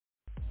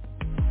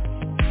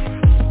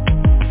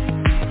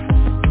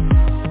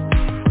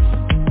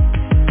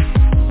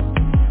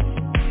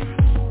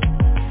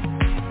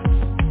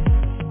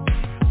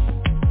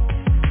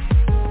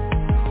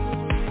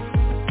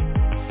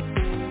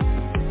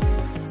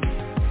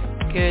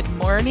Good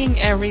morning,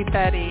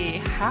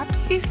 everybody.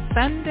 Happy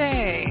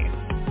Sunday.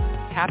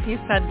 Happy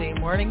Sunday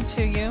morning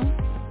to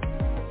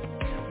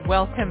you.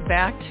 Welcome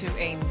back to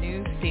a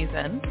new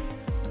season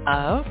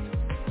of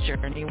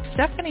Journey with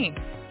Stephanie.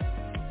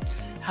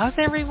 How's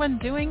everyone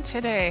doing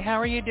today? How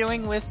are you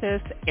doing with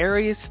this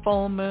Aries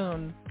full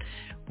moon?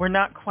 We're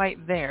not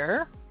quite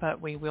there, but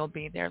we will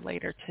be there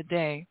later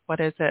today. What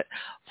is it?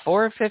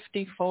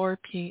 4:54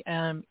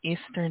 p.m.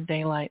 Eastern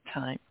Daylight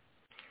Time.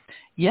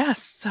 Yes,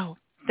 so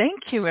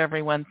thank you,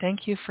 everyone.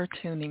 Thank you for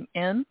tuning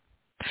in.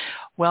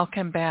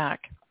 Welcome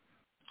back.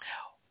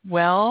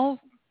 Well,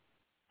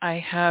 I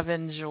have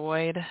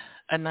enjoyed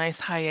a nice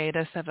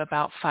hiatus of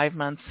about 5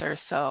 months or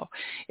so.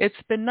 It's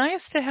been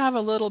nice to have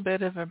a little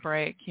bit of a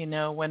break. You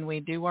know, when we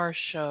do our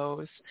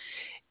shows,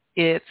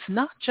 it's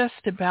not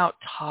just about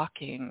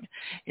talking.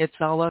 It's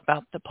all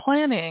about the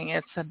planning.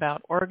 It's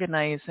about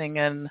organizing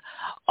and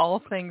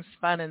all things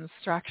fun and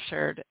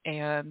structured.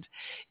 And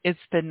it's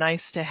been nice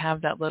to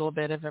have that little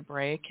bit of a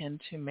break and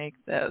to make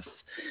this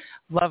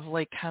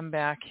lovely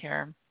comeback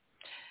here.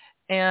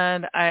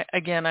 And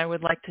I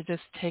would like to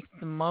just take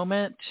the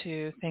moment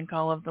to thank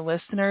all of the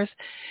listeners.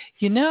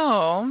 You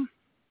know,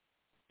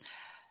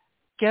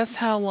 guess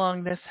how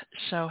long this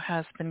show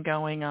has been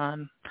going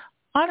on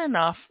and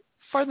off,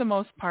 for the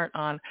most part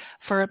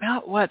for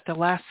about, the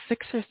last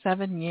 6 or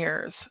 7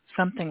 years,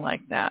 something like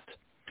that.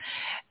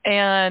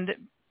 And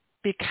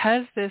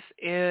because this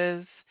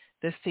is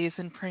the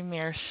season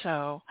premiere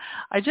show,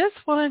 I just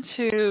wanted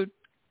to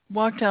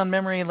walk down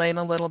memory lane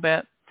a little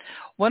bit.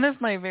 One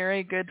of my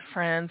very good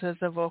friends is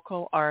a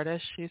vocal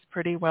artist. She's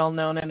pretty well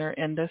known in her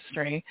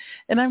industry.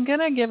 And I'm going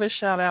to give a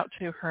shout out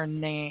to her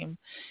name,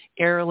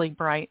 Ariely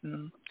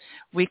Brighton.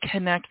 We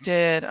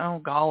connected,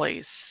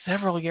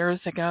 several years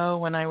ago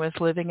when I was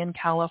living in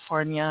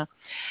California.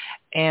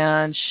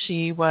 And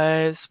she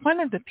was one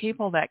of the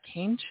people that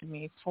came to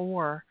me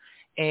for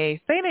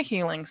a theta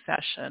healing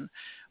session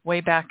way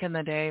back in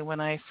the day when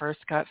I first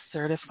got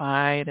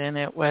certified, and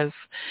it was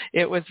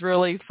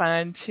really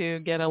fun to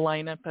get a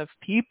lineup of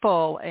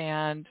people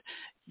and,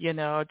 you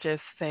know,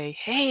 just say,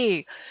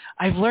 hey,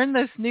 I've learned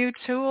this new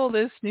tool,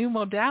 this new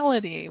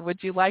modality.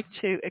 Would you like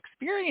to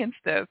experience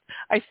this?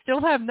 I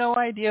still have no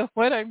idea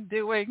what I'm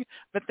doing,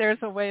 but there's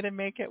a way to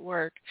make it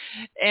work.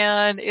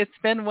 And it's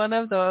been one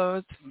of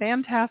those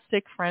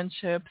fantastic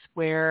friendships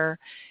where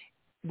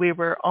we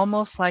were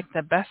almost like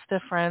the best of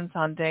friends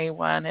on day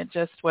one. It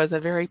just was a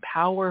very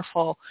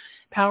powerful,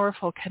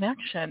 powerful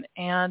connection.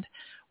 And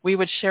we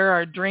would share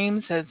our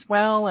dreams as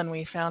well, and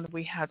we found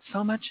we had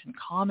so much in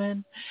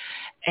common.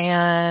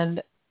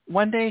 And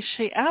one day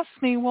she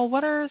asked me, well,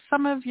 what are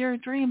some of your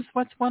dreams?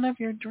 What's one of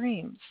your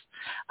dreams?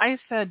 I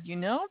said,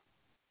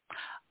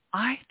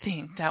 I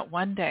think that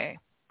one day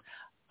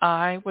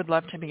I would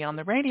love to be on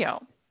the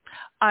radio.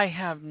 I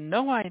have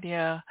no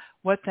idea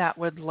what that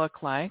would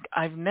look like.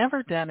 I've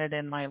never done it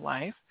in my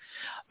life,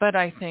 but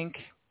I think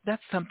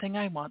that's something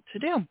I want to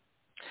do.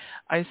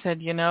 I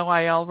said,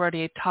 I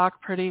already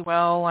talk pretty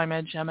well. I'm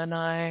a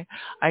Gemini.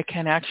 I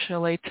can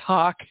actually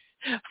talk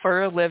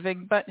for a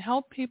living, but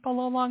help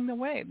people along the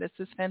way. This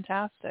is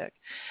fantastic.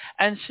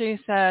 And she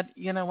said,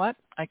 you know what?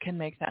 I can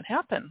make that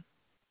happen.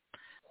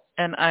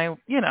 And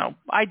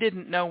I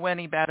didn't know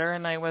any better.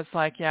 And I was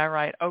like, yeah,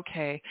 right.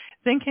 Okay.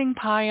 Thinking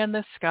pie in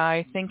the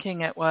sky,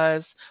 thinking it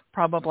was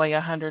probably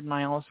 100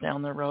 miles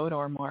down the road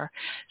or more.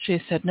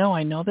 She said, no,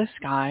 I know this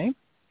guy.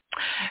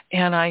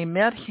 And I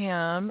met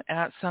him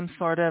at some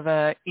sort of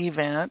a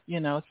event,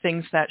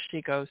 things that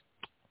she goes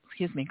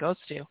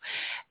to.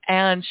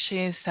 And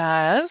she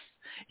says,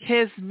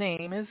 his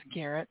name is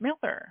Garrett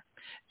Miller.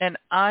 And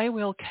I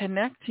will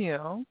connect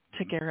you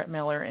to Garrett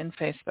Miller in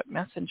Facebook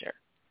Messenger.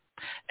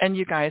 And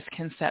you guys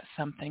can set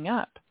something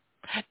up.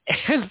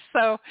 And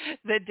so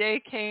the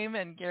day came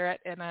and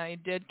Garrett and I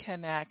did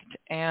connect,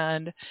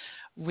 and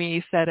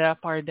we set up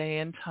our day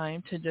and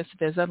time to just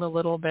visit a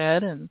little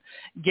bit. And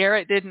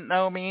Garrett didn't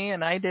know me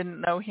and I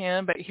didn't know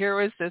him, but here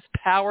was this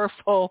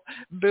powerful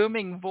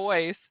booming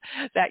voice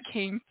that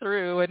came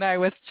through, and I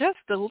was just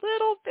a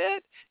little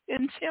bit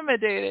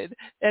intimidated.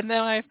 And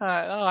then I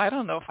thought, I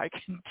don't know if I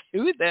can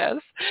do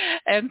this.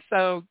 And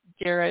so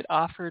Garrett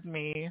offered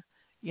me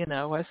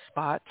a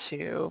spot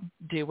to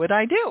do what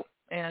I do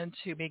and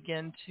to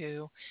begin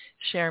to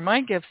share my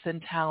gifts and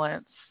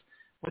talents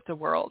with the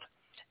world.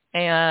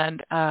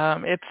 And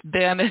it's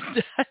been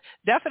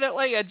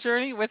definitely a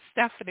journey with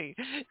Stephanie.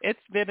 It's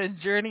been a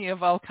journey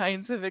of all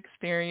kinds of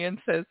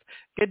experiences,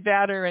 good,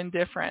 bad, or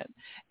indifferent.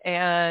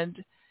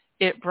 And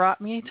it brought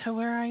me to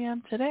where I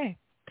am today.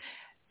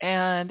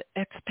 And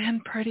it's been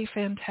pretty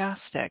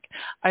fantastic.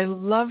 I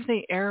love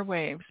the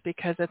airwaves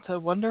because it's a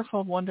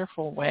wonderful,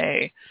 wonderful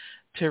way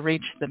to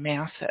reach the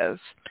masses.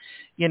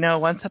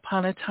 Once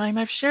upon a time,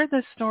 I've shared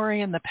this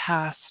story in the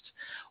past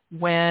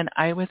when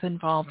I was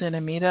involved in a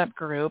meetup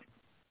group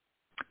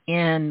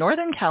in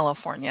Northern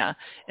California,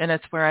 and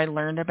it's where I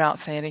learned about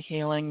theta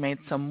healing, made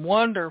some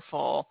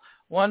wonderful,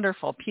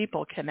 wonderful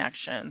people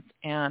connections,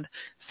 and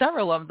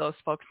several of those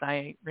folks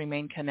I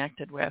remain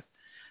connected with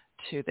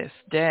to this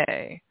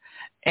day.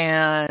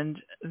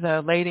 And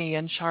the lady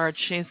in charge,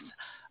 she's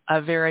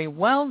a very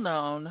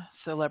well-known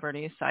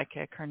celebrity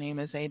psychic. Her name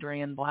is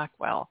Adrienne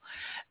Blackwell.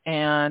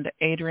 And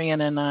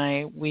Adrienne and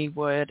I, we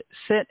would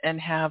sit and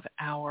have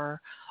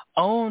our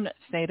own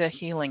theta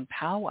healing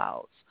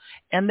powwows.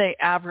 And they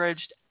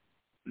averaged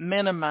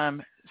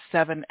minimum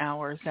 7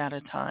 hours at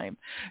a time.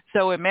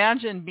 So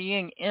imagine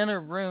being in a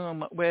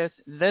room with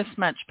this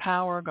much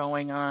power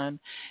going on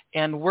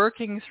and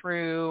working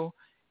through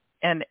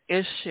an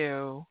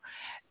issue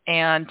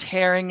and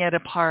tearing it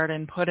apart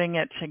and putting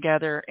it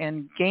together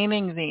and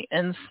gaining the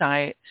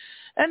insight.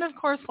 And of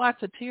course,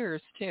 lots of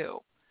tears too.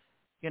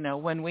 You know,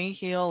 when we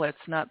heal, it's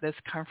not this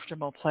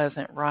comfortable,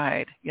 pleasant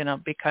ride, you know,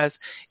 because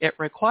it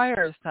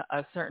requires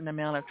a certain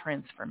amount of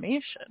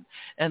transformation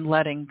and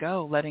letting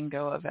go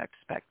of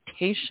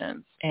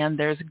expectations. And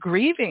there's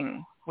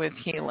grieving with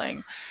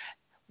healing.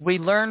 We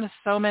learned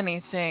so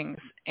many things,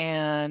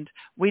 and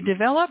we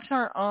developed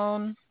our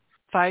own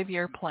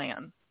 5-year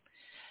plan.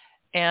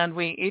 And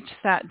we each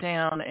sat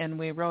down and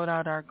we wrote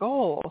out our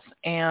goals.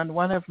 And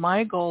one of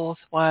my goals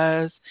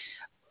was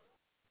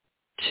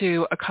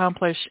to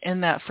accomplish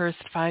in that first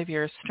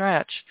 5-year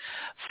stretch,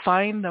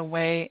 find the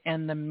way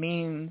and the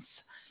means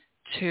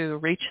to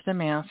reach the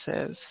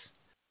masses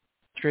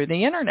through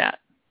the internet.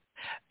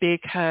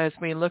 Because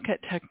we look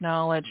at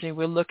technology,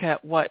 we look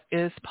at what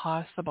is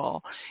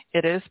possible.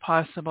 It is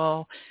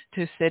possible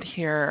to sit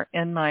here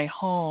in my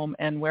home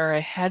and wear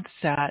a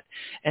headset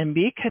and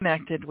be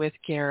connected with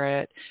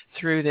Garrett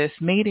through this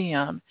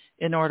medium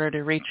in order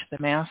to reach the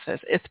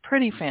masses. It's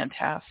pretty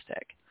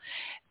fantastic.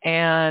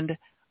 And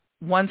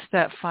once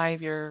that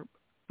 5-year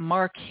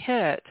mark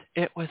hit,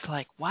 it was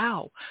like,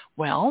 wow,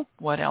 well,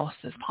 what else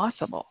is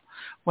possible?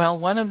 Well,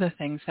 one of the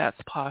things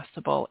that's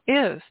possible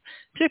is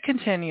to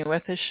continue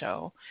with the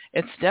show.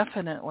 It's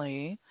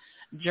definitely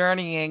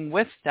journeying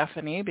with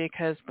Stephanie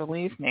because,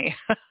 believe me,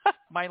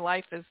 my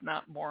life is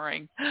not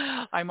boring.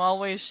 I'm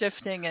always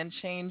shifting and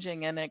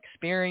changing and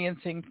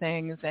experiencing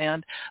things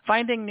and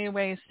finding new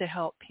ways to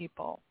help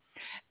people.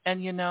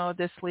 And, you know,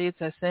 this leads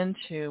us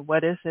into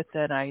what is it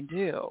that I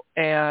do?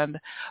 And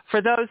for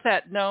those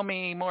that know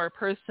me more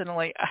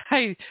personally,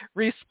 I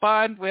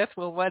respond with,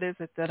 well, what is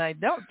it that I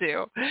don't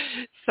do?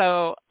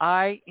 So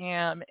I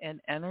am an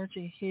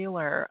energy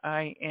healer.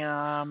 I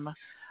am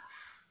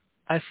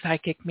a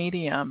psychic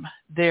medium.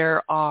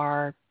 There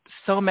are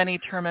so many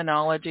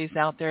terminologies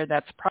out there.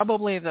 That's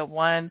probably the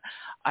one.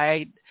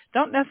 I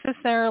don't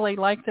necessarily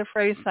like the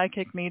phrase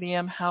psychic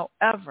medium.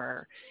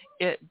 However,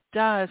 it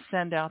does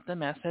send out the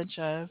message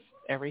of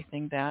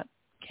everything that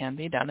can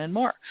be done and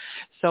more.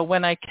 So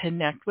when I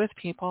connect with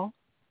people,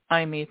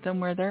 I meet them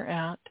where they're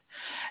at.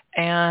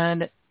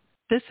 And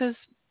this is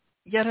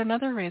yet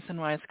another reason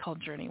why it's called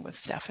Journey with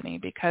Stephanie,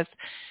 because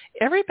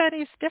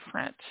everybody's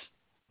different.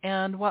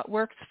 And what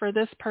works for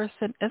this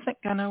person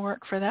isn't going to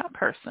work for that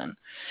person.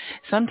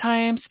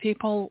 Sometimes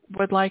people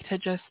would like to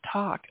just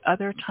talk.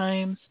 Other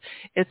times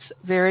it's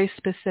very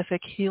specific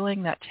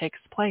healing that takes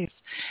place.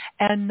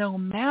 And no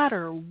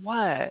matter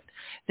what,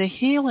 the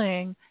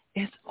healing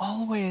is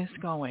always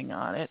going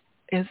on. It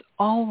is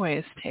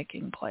always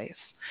taking place.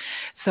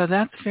 So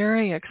that's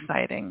very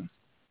exciting.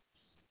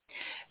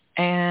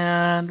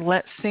 And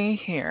let's see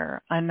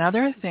here.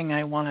 Another thing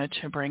I wanted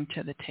to bring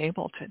to the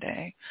table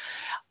today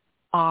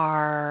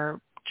are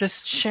just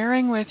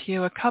sharing with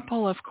you a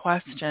couple of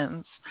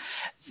questions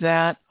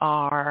that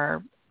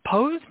are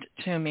posed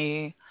to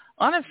me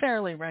on a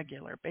fairly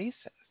regular basis.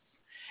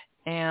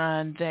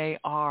 And they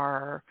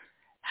are,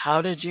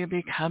 how did you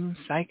become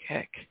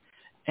psychic?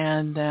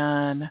 And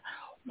then,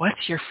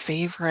 what's your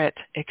favorite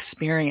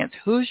experience?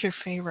 Who's your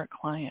favorite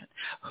client?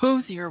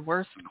 Who's your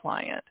worst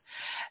client?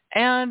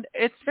 And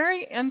it's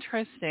very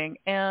interesting.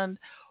 And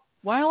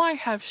while I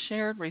have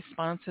shared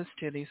responses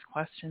to these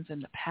questions in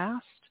the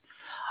past,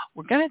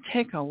 we're going to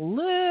take a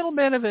little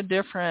bit of a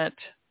different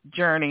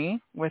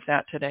journey with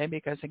that today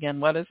because,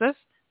 again, what is this?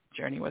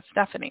 Journey with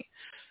Stephanie.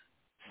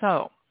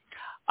 So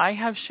I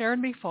have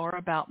shared before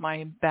about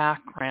my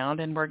background,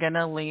 and we're going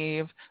to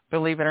leave,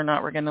 believe it or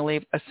not, we're going to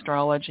leave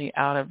astrology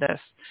out of this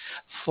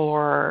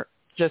for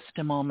just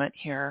a moment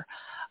here.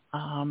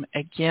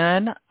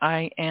 Again,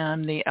 I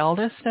am the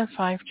eldest of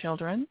 5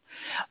 children.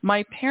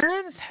 My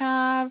parents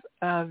have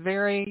a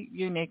very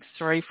unique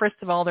story. First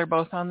of all, they're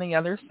both on the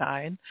other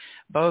side.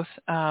 Both,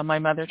 my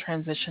mother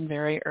transitioned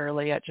very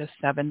early at just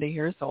 70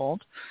 years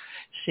old.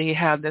 She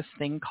had this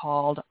thing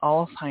called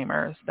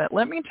Alzheimer's. But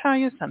let me tell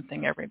you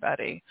something,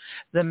 everybody.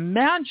 The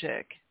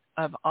magic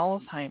of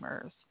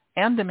Alzheimer's,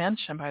 and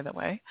dementia, by the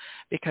way,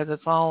 because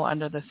it's all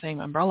under the same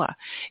umbrella,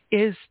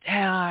 is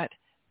that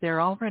they're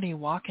already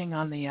walking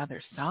on the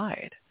other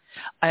side.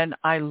 And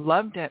I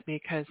loved it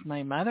because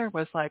my mother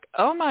was like,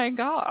 oh my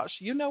gosh,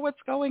 you know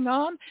what's going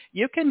on?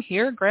 You can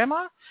hear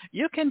Grandma.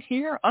 You can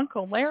hear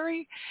Uncle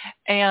Larry.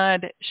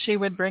 And she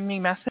would bring me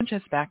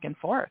messages back and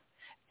forth.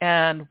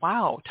 And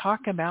wow,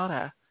 talk about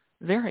a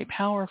very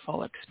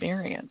powerful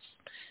experience.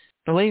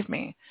 Believe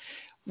me.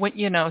 When,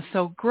 you know,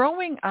 so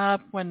growing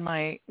up, when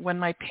my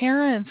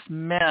parents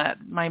met,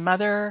 my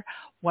mother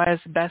was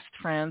best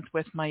friends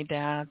with my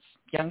dad's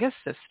youngest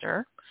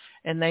sister,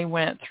 and they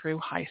went through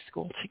high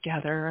school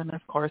together. And,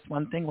 of course,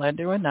 one thing led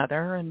to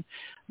another, and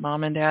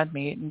Mom and Dad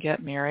meet and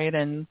get married,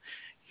 and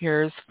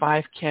here's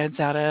 5 kids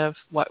out of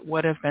what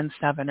would have been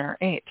 7 or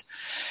 8.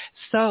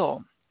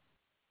 So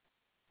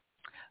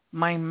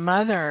my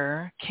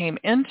mother came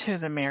into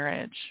the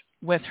marriage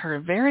with her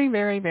very,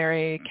 very,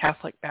 very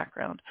Catholic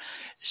background.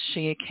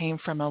 She came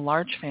from a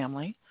large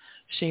family.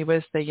 She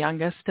was the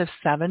youngest of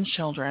 7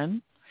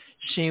 children.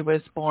 She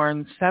was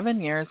born 7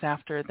 years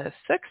after the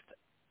 6th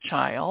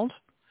child,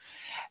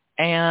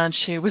 and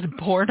she was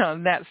born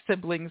on that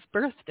sibling's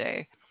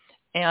birthday.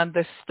 And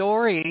the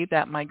story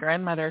that my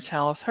grandmother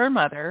tells her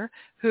mother,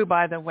 who,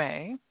 by the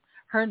way,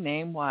 her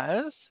name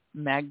was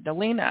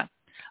Magdalena.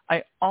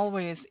 I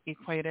always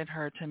equated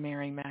her to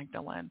Mary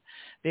Magdalene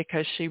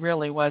because she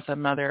really was a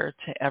mother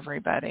to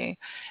everybody.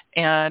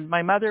 And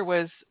my mother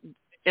was,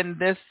 in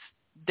this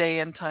day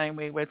and time,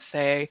 we would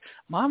say,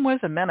 Mom was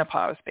a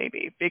menopause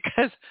baby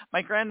because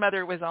my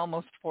grandmother was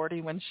almost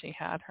 40 when she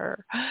had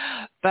her.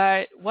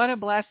 But what a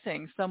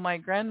blessing. So my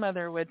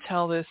grandmother would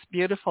tell this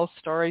beautiful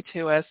story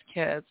to us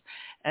kids,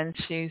 and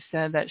she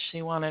said that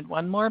she wanted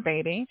one more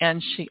baby,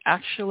 and she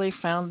actually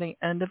found the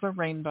end of a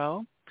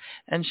rainbow,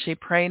 and she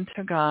prayed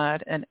to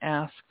God and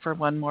asked for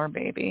one more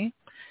baby,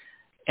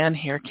 and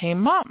here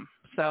came Mom.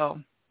 So,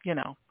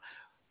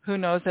 who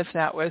knows if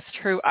that was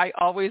true. I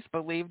always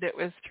believed it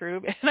was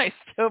true, and I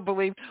still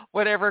believe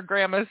whatever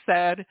Grandma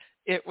said,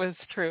 it was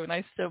true, and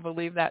I still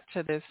believe that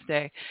to this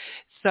day.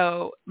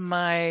 So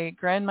my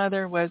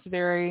grandmother was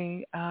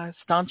very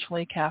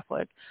staunchly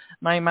Catholic.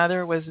 My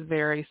mother was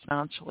very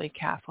staunchly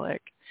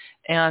Catholic,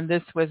 and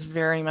this was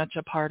very much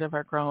a part of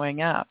our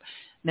growing up.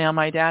 Now,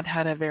 my dad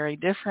had a very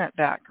different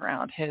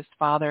background. His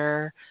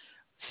father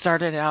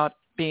started out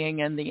being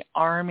in the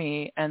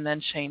Army and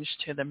then changed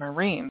to the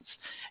Marines.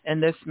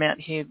 And this meant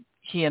he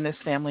and his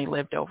family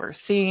lived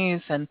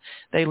overseas, and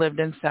they lived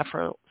in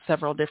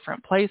several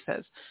different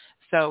places.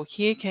 So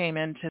he came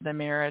into the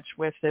marriage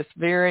with this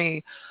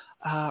very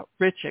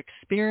rich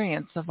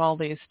experience of all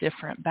these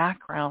different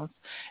backgrounds.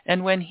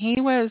 And when he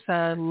was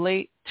a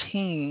late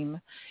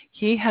teen,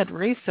 he had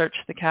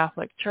researched the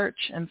Catholic Church.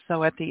 And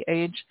so at the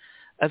age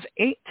of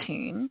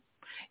 18,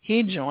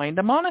 he joined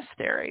a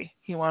monastery.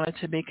 He wanted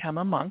to become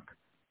a monk.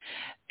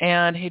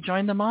 And he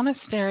joined the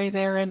monastery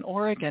there in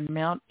Oregon,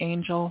 Mount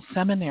Angel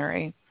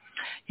Seminary.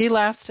 He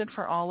lasted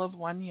for all of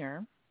 1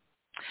 year.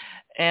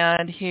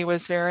 And he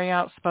was very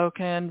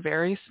outspoken,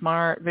 very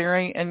smart,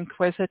 very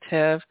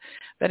inquisitive.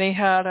 But he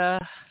had a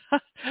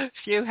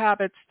few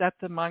habits that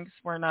the monks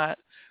were not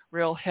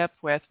real hip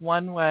with.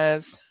 One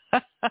was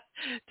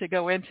to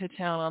go into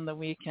town on the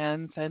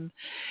weekends and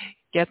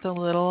get the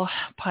little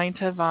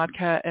pint of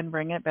vodka and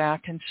bring it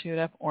back and shoot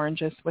up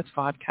oranges with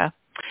vodka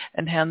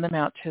and hand them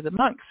out to the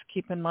monks.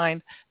 Keep in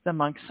mind, the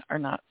monks are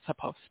not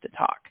supposed to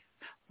talk.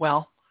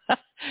 Well,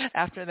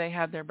 after they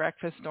had their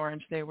breakfast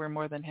orange, they were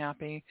more than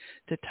happy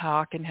to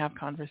talk and have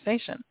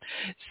conversation.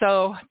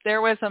 So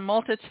there was a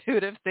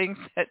multitude of things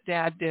that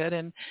Dad did,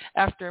 and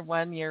after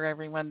 1 year,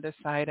 everyone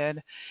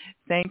decided,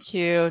 thank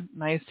you,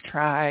 nice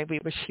try, we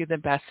wish you the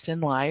best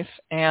in life,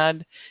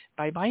 and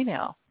bye-bye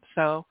now.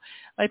 So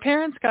my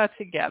parents got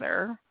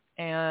together,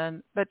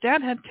 but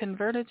Dad had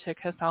converted to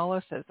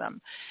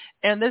Catholicism.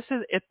 And this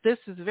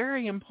is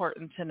very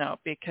important to note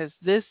because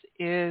this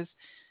is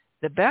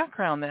the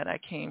background that I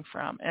came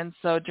from. And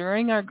so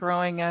during our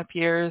growing up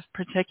years,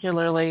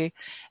 particularly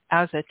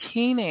as a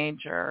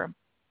teenager,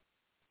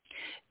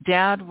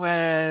 Dad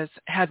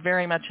had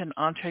very much an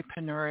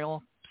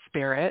entrepreneurial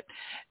spirit,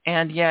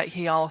 and yet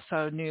he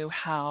also knew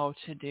how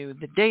to do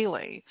the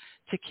daily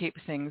to keep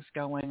things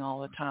going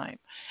all the time.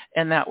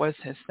 And that was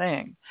his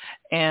thing.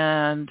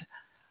 And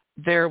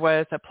there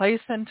was a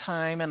place and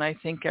time, and I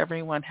think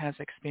everyone has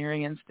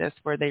experienced this,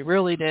 where they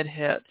really did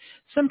hit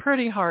some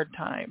pretty hard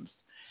times.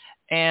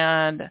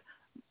 And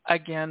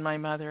again, my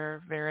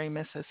mother, very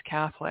Mrs.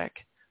 Catholic,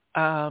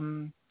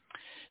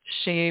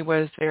 she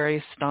was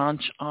very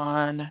staunch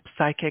on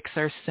psychics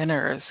are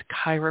sinners,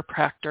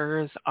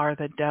 chiropractors are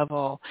the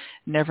devil,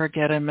 never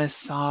get a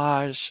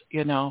massage,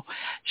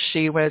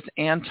 She was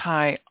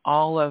anti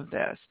all of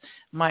this.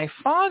 My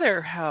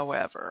father,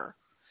 however,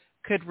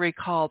 could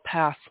recall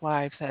past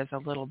lives as a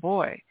little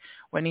boy.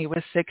 When he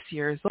was 6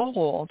 years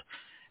old,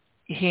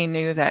 he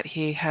knew that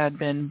he had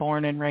been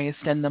born and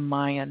raised in the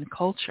Mayan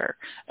culture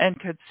and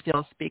could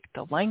still speak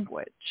the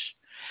language.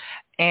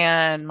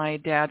 And my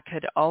dad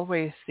could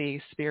always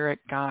see spirit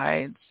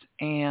guides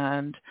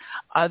and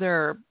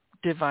other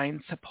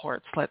divine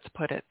supports, let's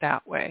put it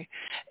that way.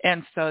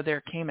 And so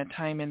there came a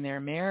time in their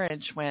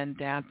marriage when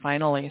Dad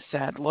finally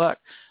said, look,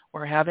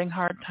 we're having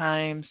hard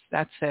times.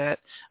 That's it.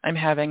 I'm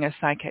having a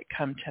psychic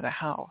come to the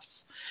house.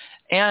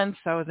 And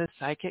so the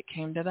psychic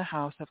came to the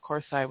house. Of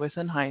course, I was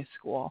in high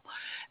school.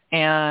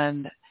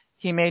 And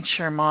he made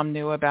sure Mom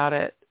knew about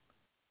it.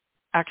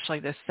 Actually,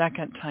 the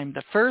second time.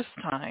 The first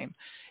time,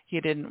 he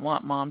didn't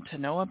want Mom to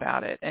know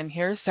about it. And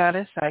here sat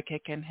a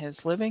psychic in his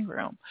living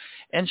room.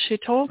 And she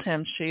told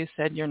him, she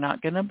said, you're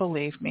not going to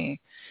believe me,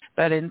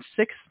 but in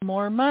 6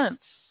 more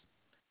months,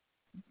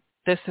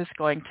 this is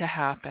going to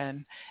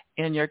happen,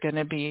 and you're going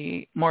to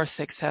be more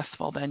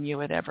successful than you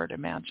had ever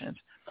imagined.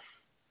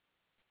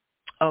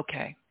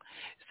 Okay.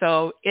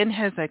 So in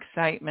his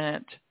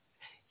excitement,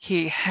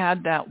 he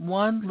had that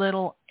one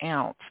little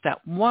ounce,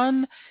 that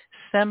one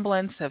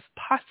semblance of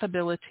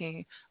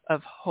possibility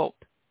of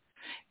hope.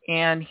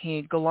 And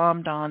he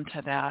glommed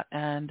onto that.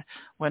 And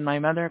when my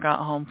mother got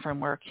home from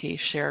work, he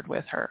shared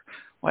with her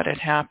what had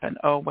happened.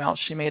 Oh, well,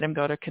 she made him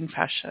go to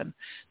confession,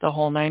 the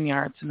whole 9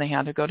 yards, and they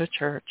had to go to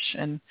church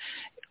and,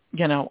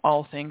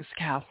 all things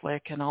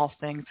Catholic and all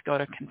things go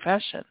to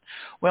confession.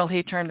 Well,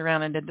 he turned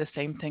around and did the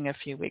same thing a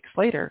few weeks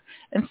later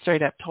and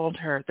straight up told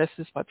her, this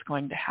is what's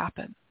going to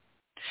happen.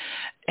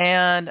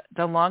 And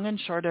the long and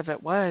short of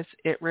it was,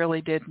 it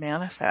really did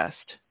manifest.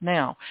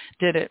 Now,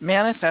 did it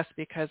manifest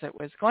because it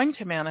was going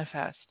to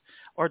manifest,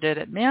 or did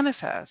it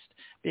manifest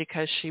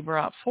because she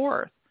brought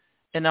forth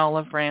an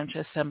olive branch,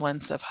 a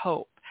semblance of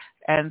hope,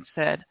 and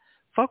said,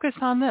 focus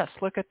on this,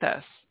 look at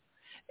this.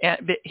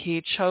 And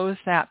he chose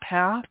that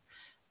path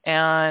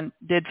and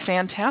did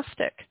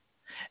fantastic.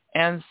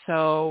 And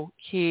so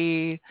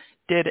he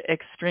did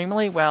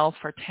extremely well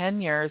for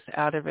 10 years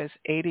out of his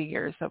 80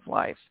 years of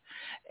life.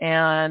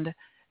 And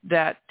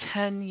that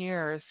 10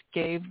 years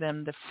gave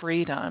them the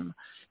freedom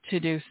to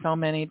do so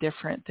many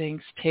different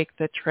things, take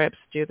the trips,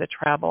 do the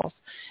travels,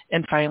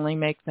 and finally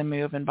make the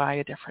move and buy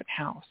a different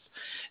house.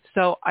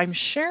 So I'm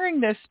sharing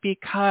this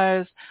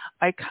because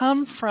I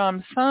come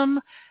from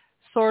some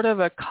sort of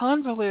a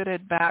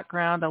convoluted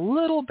background, a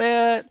little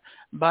bit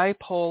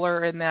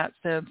bipolar in that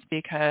sense,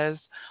 because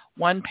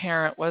one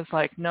parent was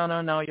like, no,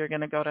 you're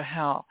going to go to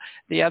hell.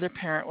 The other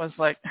parent was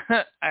like,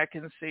 I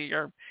can see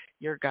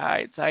your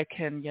guides. I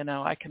can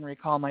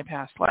recall my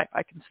past life.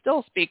 I can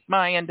still speak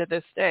Mayan to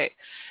this day.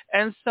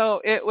 And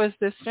so it was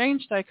this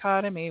strange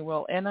dichotomy.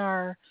 Well, in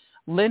our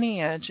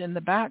lineage, in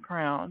the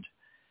background,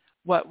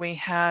 what we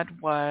had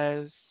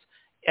was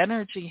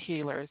energy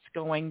healers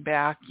going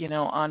back,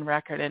 on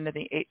record into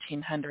the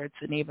 1800s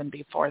and even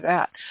before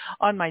that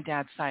on my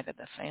dad's side of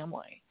the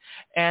family.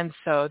 And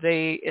so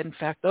in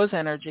fact, those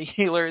energy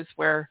healers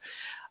were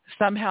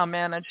somehow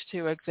managed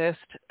to exist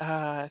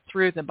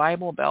through the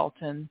Bible Belt,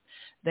 and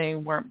they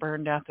weren't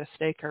burned at the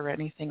stake or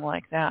anything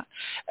like that.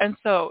 And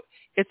so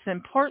it's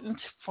important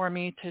for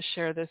me to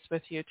share this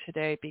with you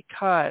today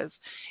because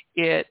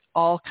it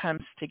all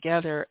comes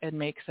together and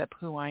makes up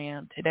who I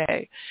am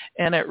today.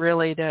 And it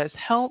really does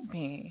help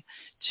me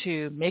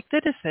to make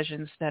the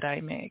decisions that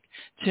I make,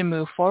 to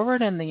move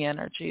forward in the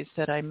energies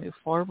that I move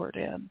forward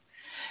in.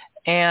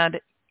 And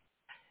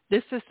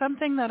this is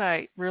something that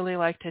I really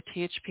like to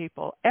teach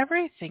people.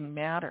 Everything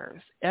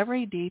matters.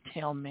 Every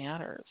detail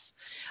matters.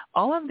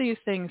 All of these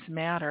things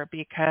matter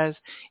because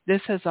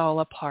this is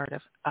all a part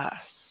of us.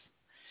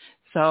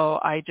 So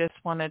I just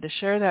wanted to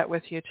share that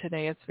with you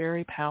today. It's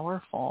very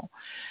powerful.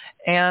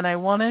 And I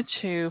wanted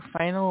to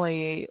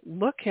finally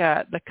look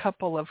at the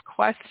couple of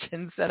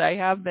questions that I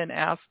have been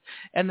asked,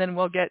 and then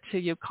we'll get to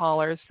you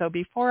callers. So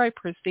before I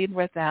proceed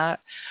with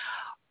that,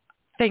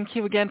 thank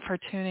you again for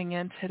tuning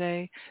in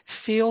today.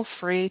 Feel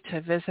free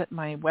to visit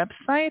my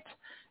website,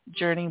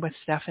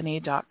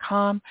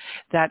 JourneyWithStephanie.com.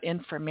 That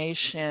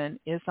information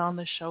is on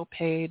the show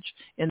page.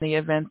 In the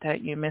event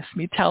that you miss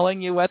me telling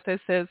you what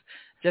this is,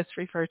 just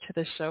refer to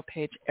the show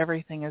page.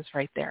 Everything is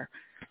right there.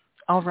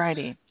 All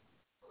righty.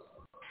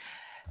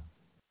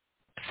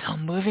 So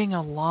moving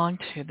along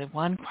to the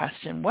one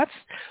question,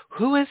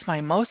 who is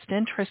my most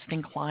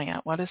interesting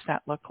client? What does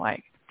that look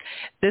like?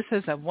 This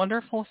is a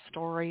wonderful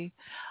story.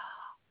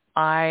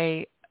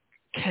 I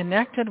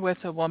connected with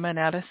a woman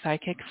at a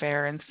psychic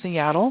fair in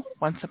Seattle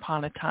once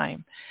upon a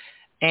time,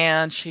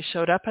 and she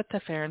showed up at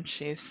the fair and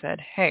she said,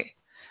 hey,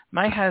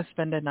 my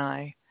husband and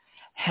I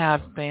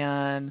have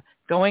been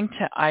going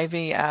to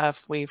IVF.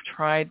 We've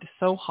tried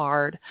so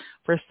hard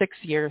for 6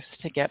 years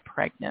to get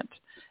pregnant,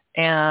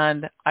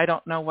 and I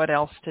don't know what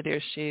else to do.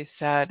 She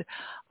said,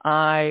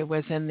 I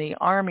was in the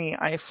Army.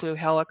 I flew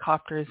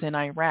helicopters in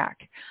Iraq.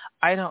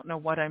 I don't know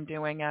what I'm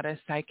doing at a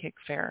psychic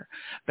fair,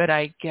 but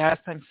I guess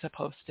I'm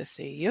supposed to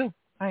see you.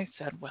 I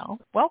said, well,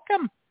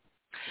 welcome.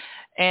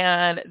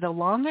 And the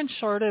long and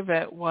short of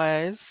it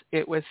was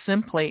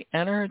simply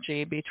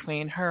energy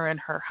between her and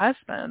her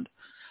husband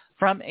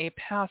from a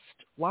past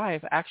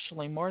life,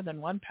 actually more than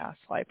one past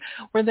life,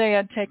 where they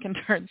had taken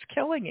turns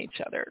killing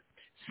each other.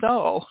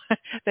 So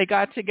they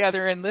got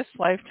together in this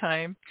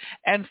lifetime.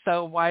 And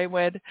so why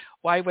would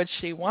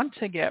she want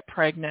to get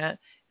pregnant,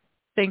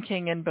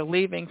 thinking and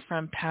believing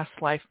from past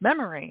life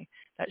memory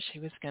that she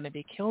was going to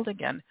be killed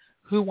again?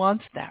 Who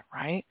wants that,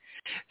 right?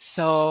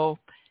 So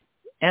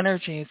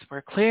energies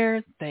were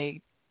clear.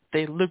 They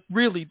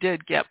really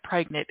did get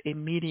pregnant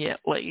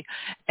immediately,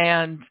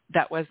 and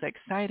that was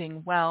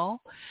exciting.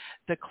 Well,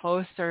 the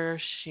closer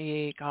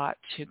she got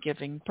to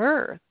giving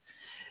birth,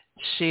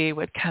 she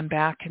would come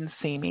back and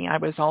see me. I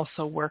was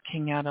also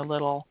working at a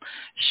little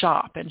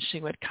shop, and she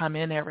would come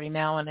in every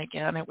now and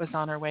again. It was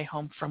on her way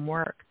home from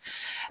work.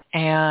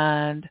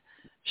 And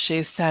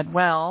she said,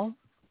 well,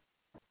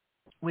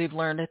 we've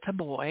learned it's a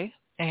boy,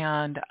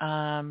 and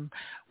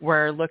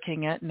we're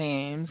looking at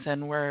names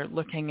and we're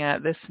looking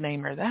at this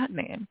name or that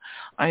name.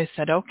 I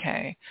said,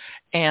 okay.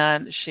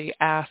 And she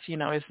asked,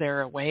 is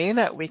there a way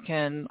that we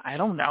can, I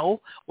don't know,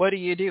 what do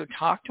you do?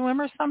 Talk to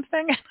him or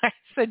something? And I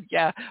said,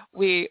 yeah,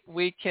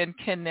 we can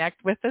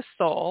connect with the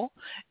soul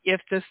if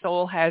the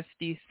soul has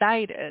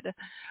decided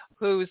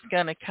who's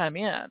going to come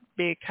in,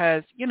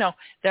 because,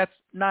 that's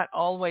not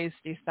always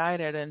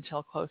decided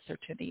until closer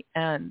to the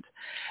end.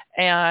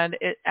 And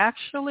it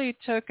actually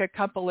took a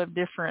couple of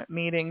different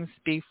meetings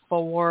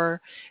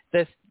before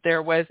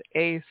there was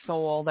a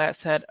soul that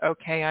said,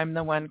 okay, I'm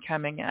the one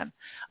coming in.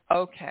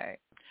 Okay.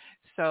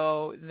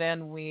 So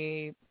then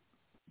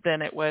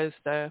it was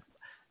the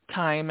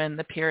time and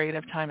the period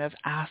of time of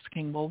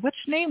asking, well, which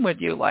name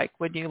would you like?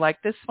 Would you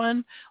like this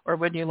one or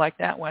would you like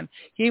that one?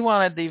 He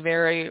wanted the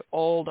very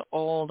old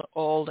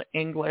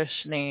English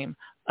name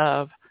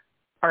of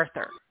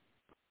Arthur.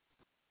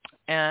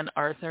 And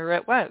Arthur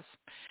it was.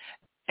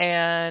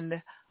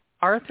 And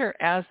Arthur,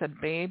 as a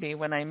baby,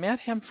 when I met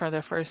him for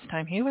the first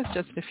time, he was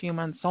just a few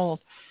months old,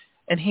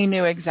 and he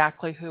knew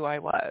exactly who I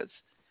was.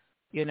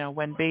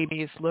 When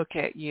babies look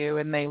at you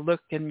and they look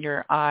in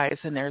your eyes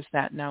and there's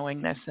that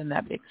knowingness and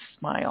that big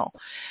smile.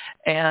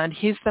 And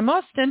he's the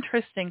most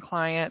interesting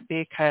client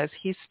because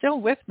he's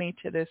still with me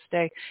to this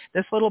day.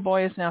 This little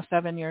boy is now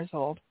 7 years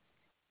old.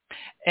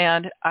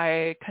 And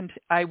I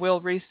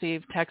will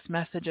receive text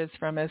messages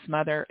from his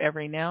mother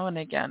every now and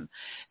again.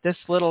 This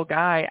little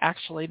guy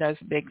actually does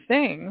big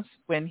things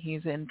when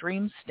he's in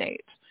dream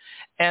state.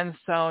 And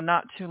so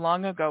not too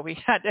long ago, we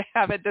had to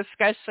have a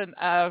discussion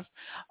of,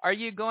 are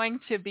you going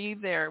to be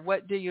there?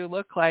 What do you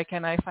look like?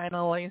 And I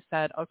finally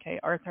said, okay,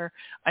 Arthur,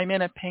 I'm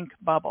in a pink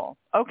bubble.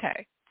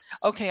 Okay,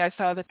 I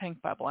saw the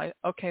pink bubble.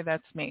 Okay,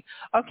 that's me.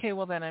 Okay,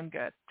 well, then I'm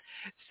good.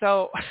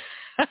 So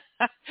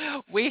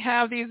we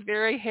have these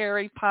very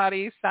Harry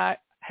Potter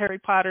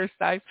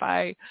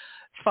sci-fi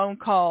phone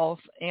calls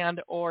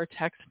and or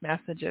text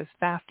messages.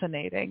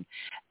 Fascinating.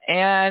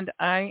 And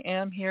I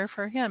am here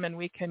for him, and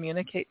we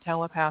communicate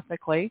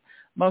telepathically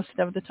most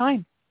of the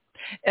time.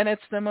 And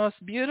it's the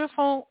most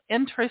beautiful,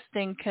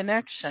 interesting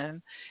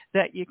connection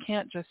that you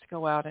can't just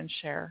go out and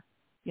share,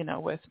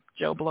 with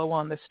Joe Blow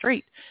on the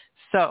street.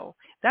 So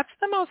that's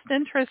the most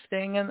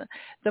interesting and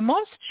the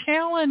most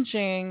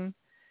challenging,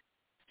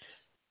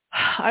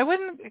 I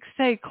wouldn't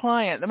say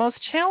client. The most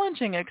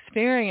challenging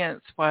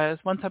experience was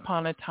once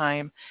upon a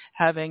time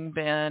having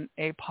been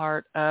a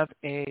part of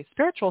a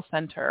spiritual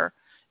center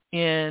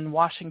in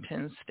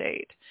Washington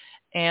State.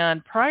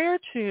 And prior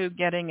to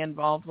getting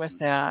involved with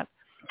that,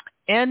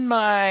 in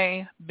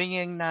my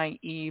being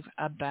naive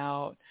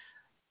about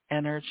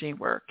energy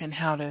work and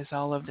how does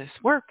all of this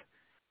work,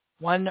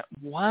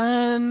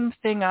 one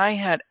thing I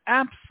had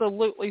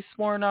absolutely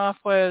sworn off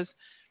was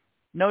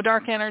no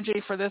dark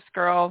energy for this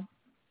girl.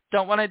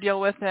 Don't want to deal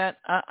with it.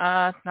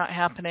 Not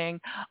happening.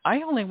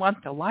 I only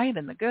want the light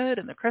and the good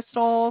and the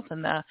crystals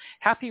and the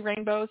happy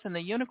rainbows and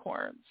the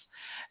unicorns.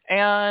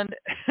 And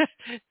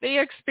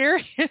the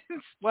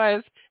experience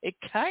was, it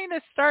kind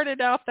of started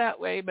out that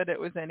way, but it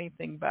was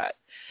anything but.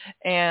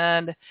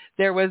 And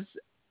there was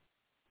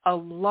a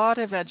lot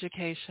of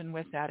education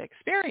with that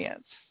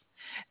experience.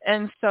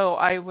 And so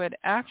I would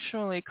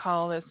actually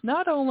call this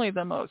not only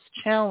the most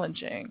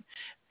challenging,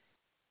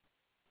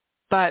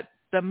 but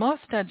the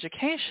most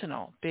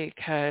educational,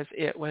 because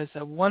it was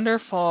a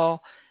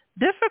wonderful,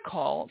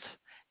 difficult,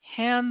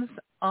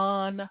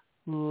 hands-on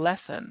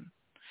lesson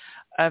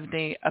of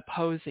the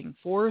opposing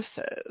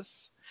forces,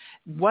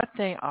 what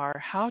they are,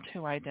 how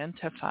to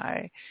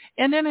identify,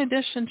 and in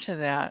addition to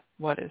that,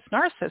 what is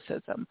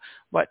narcissism?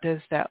 What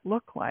does that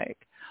look like?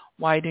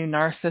 Why do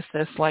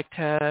narcissists like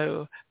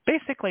to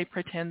basically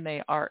pretend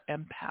they are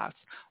empaths?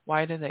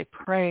 Why do they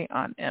prey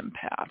on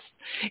empaths?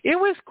 It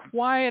was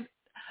quite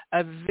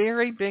a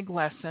very big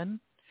lesson,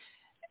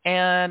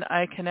 and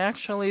I can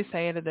actually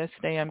say to this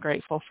day I'm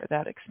grateful for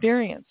that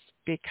experience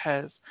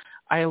because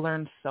I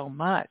learned so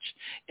much.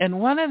 And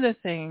one of the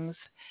things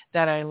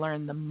that I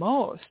learned the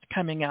most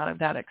coming out of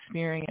that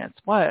experience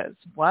was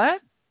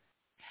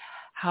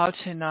how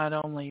to not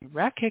only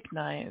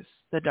recognize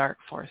the dark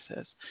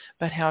forces,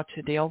 but how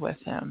to deal with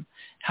them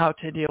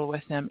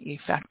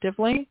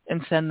effectively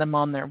and send them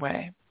on their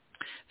way.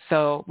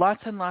 So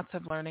lots and lots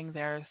of learning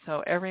there.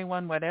 So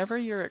everyone, whatever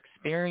you're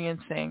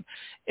experiencing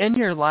in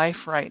your life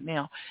right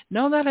now,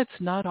 know that it's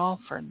not all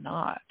for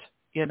naught.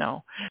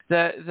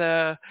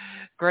 The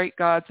great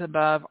gods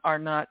above are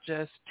not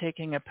just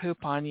taking a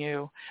poop on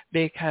you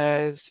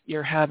because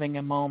you're having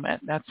a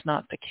moment. That's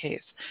not the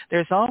case.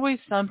 There's always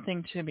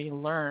something to be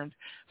learned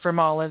from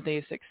all of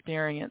these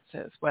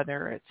experiences,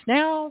 whether it's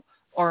now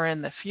or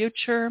in the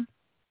future.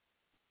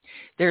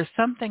 There's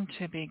something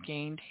to be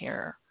gained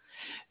here.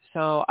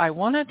 So I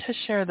wanted to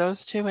share those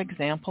two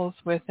examples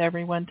with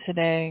everyone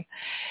today.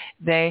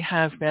 They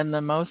have been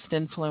the most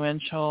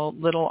influential.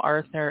 Little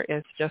Arthur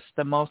is just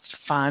the most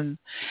fun.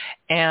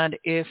 And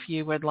if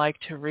you would like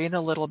to read a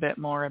little bit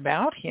more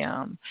about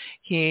him,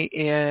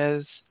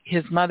 his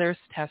mother's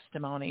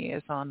testimony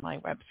is on my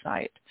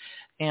website.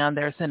 And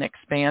there's an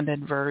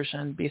expanded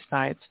version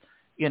besides,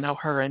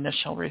 her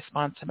initial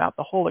response about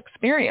the whole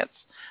experience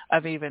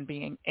of even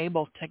being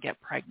able to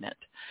get pregnant.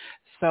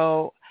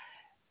 So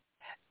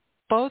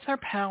both are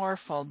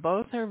powerful.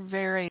 Both are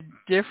very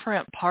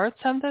different parts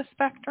of the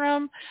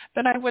spectrum,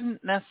 but I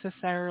wouldn't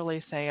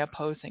necessarily say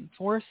opposing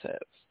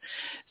forces.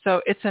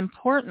 So it's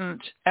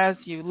important as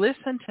you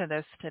listen to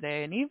this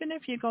today, and even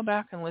if you go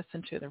back and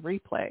listen to the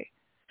replay,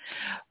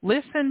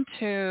 listen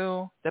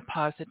to the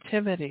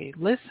positivity,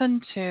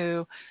 listen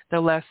to the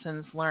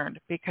lessons learned,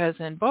 because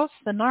in both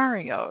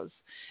scenarios,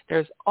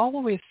 there's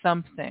always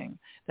something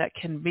that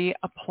can be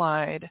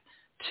applied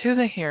to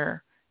the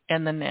here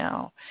and the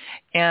now.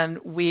 And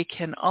we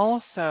can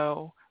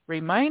also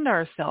remind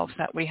ourselves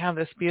that we have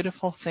this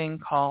beautiful thing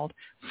called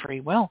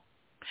free will.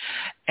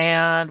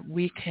 And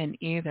we can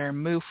either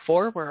move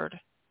forward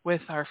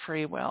with our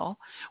free will,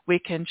 we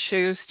can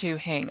choose to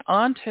hang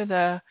on to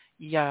the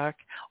yuck,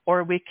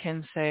 or we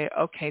can say,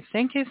 okay,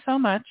 thank you so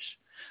much.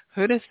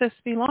 Who does this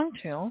belong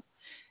to?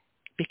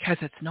 Because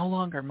it's no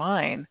longer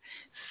mine.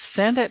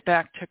 Send it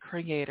back to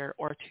Creator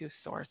or to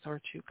Source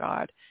or to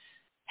God.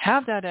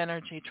 Have that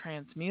energy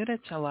transmuted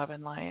to love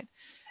and light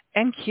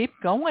and keep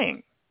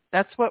going.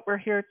 That's what we're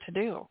here to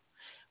do.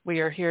 We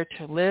are here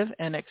to live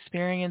and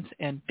experience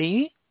and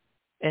be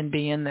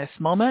in this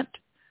moment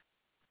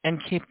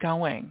and keep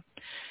going.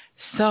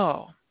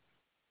 So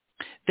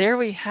there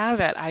we have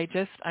it.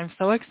 I'm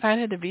so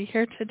excited to be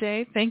here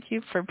today. Thank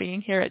you for being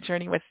here at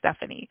Journey with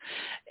Stephanie.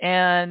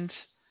 And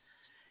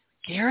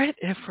Garrett,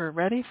 if we're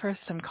ready for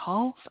some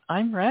calls,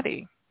 I'm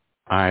ready.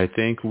 I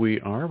think we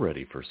are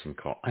ready for some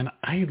call. And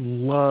I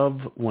love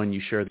when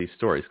you share these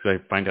stories because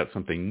I find out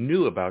something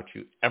new about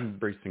you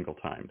every single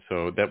time.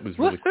 So that was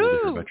really cool to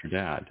hear about your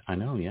dad. I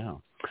know, yeah.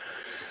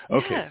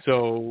 Okay, yes.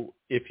 So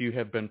if you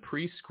have been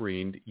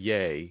pre-screened,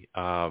 yay.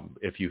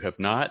 If you have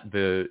not,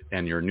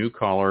 and you're a new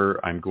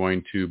caller, I'm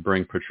going to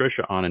bring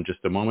Patricia on in just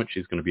a moment.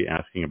 She's going to be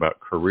asking about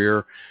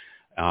career.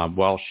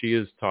 While she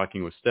is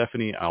talking with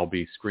Stephanie, I'll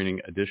be screening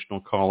additional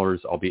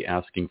callers. I'll be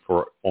asking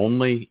for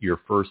only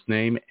your first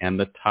name and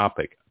the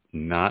topic,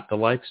 not the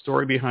life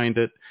story behind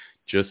it,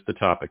 just the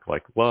topic,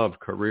 like love,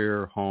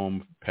 career,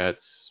 home, pets,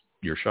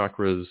 your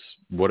chakras,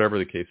 whatever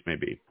the case may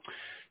be.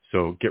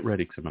 So get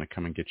ready because I'm going to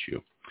come and get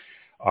you.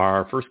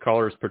 Our first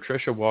caller is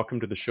Patricia. Welcome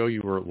to the show.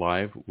 You were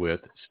live with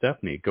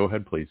Stephanie. Go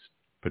ahead, please,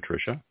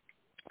 Patricia.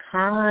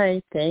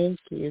 Hi. Thank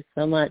you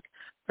so much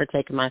for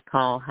taking my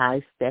call. Hi,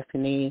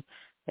 Stephanie.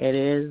 It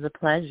is a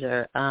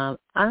pleasure. I'm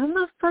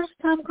a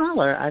first-time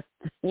caller. I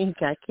think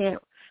I can't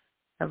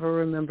ever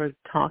remember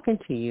talking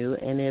to you,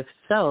 and if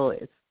so,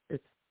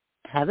 it's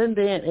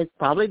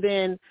probably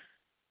been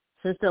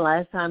since the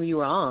last time you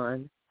were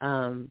on.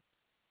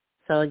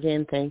 So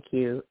again, thank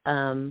you.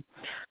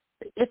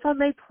 If I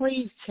may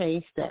please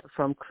change that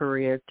from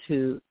career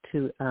to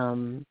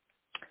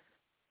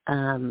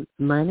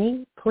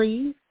money,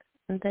 please,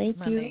 and thank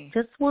you.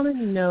 Just want to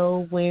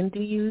know, when do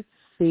you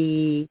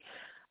see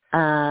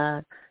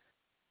a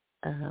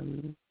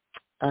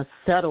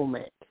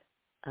settlement?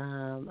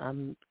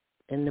 I'm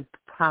in the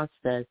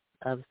process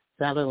of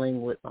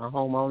settling with my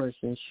homeowner's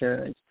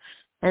insurance,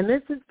 and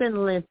this has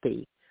been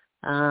lengthy.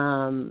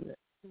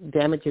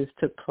 Damages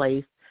took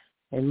place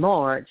in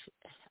March,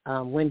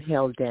 wind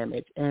hail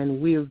damage,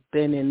 and we've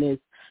been in this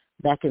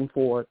back and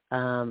forth.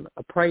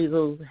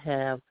 Appraisals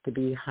have to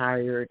be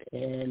hired,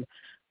 and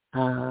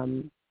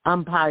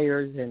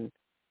umpires, and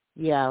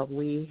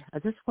I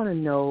just want to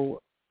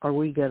know, are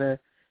we going to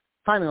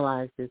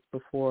finalize this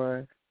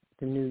before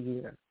the new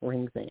year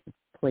rings in,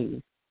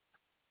 please?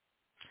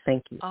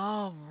 Thank you.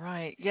 All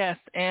right. Yes.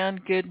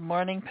 And good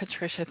morning,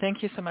 Patricia.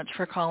 Thank you so much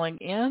for calling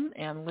in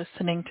and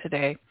listening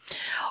today.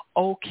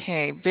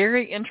 Okay.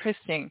 Very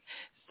interesting.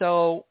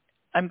 So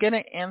I'm going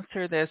to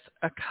answer this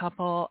a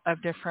couple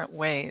of different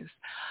ways.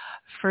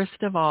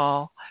 First of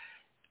all,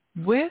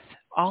 with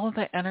all of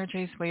the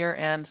energies we are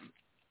in,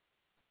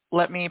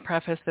 let me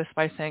preface this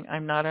by saying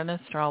I'm not an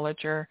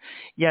astrologer,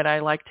 yet I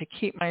like to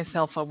keep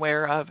myself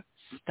aware of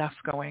stuff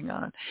going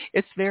on.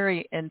 It's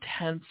very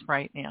intense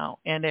right now,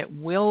 and it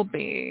will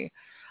be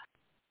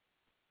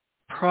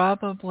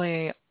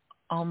probably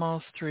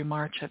almost through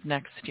March of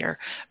next year.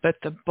 But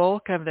the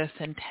bulk of this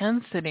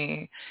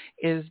intensity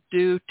is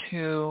due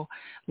to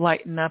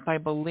lighten up, I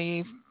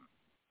believe,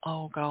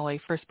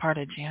 first part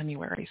of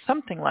January,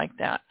 something like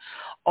that.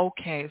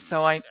 Okay,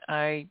 so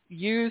I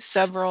use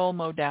several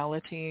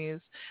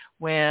modalities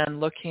when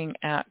looking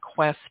at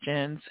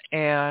questions,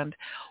 and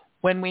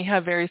when we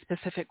have very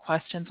specific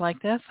questions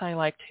like this, I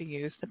like to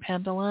use the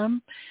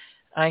pendulum.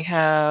 I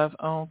have,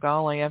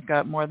 I've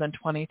got more than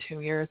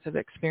 22 years of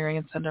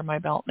experience under my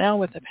belt now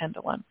with the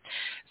pendulum.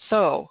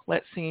 So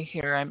let's see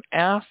here. I'm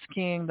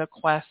asking the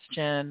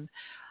question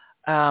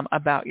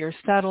about your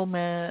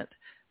settlement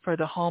for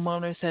the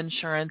homeowner's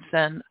insurance,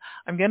 and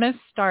I'm going to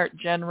start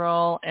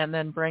general and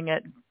then bring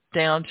it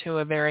down to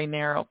a very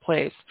narrow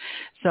place.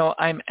 So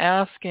I'm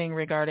asking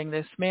regarding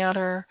this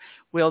matter,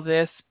 will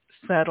this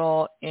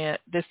settle in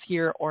this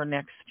year or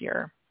next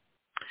year?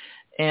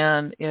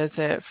 And is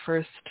it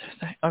first?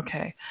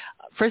 Okay.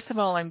 First of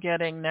all, I'm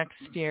getting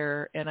next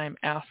year, and I'm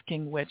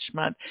asking which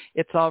month.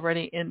 It's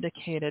already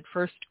indicated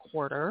first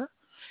quarter,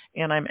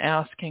 and I'm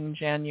asking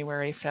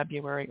January,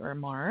 February, or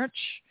March.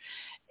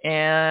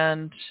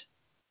 And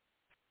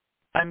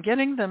I'm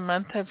getting the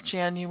month of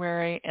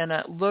January, and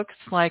it looks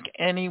like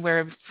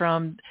anywhere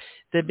from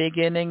the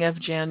beginning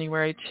of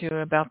January to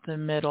about the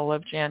middle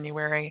of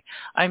January.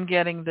 I'm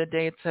getting the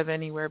dates of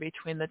anywhere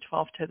between the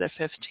 12th to the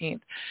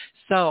 15th.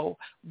 So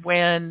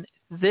when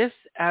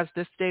as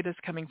this date is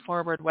coming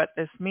forward, what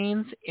this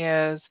means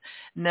is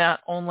not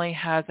only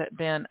has it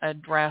been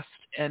addressed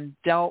and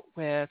dealt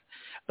with,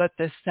 but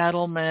the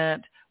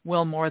settlement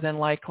will more than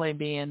likely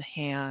be in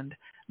hand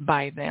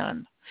by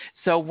then.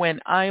 So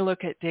when I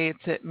look at dates,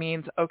 it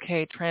means,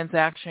 okay,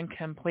 transaction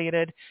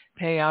completed,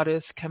 payout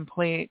is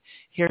complete,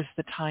 here's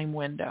the time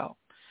window.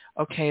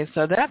 Okay,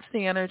 so that's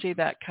the energy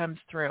that comes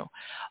through.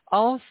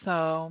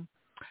 Also,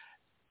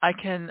 I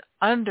can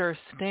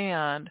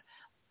understand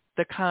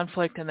the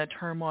conflict and the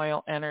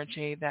turmoil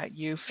energy that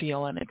you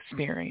feel and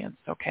experience,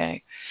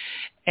 okay?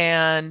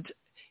 And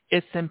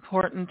it's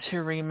important to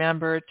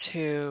remember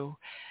to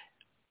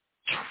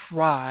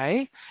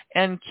try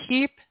and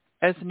keep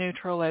as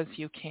neutral as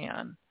you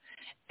can.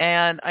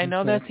 And I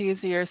know that's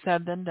easier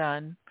said than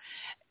done,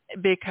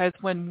 because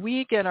when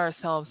we get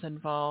ourselves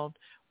involved,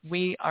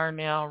 we are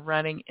now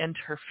running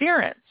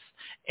interference.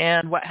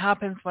 And what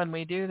happens when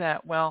we do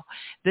that? Well,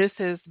 this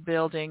is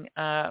building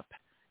up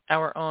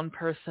our own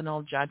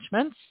personal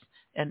judgments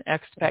and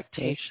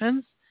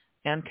expectations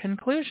and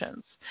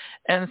conclusions.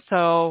 And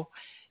so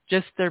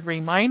just a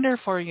reminder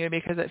for you,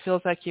 because it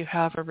feels like you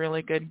have a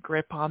really good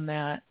grip on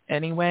that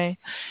anyway,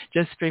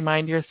 just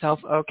remind yourself,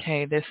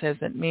 okay, this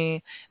isn't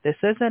me. This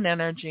isn't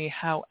energy.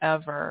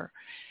 However,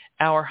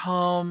 our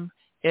home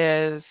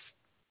is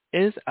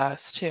us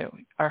too.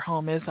 Our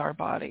home is our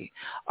body.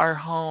 Our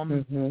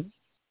home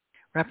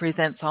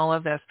represents all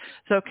of this.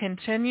 So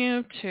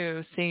continue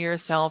to see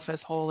yourself as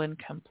whole and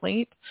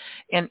complete.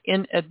 And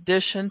in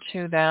addition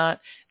to that,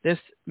 this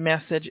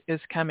message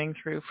is coming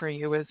through for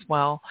you as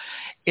well,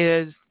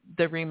 is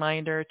the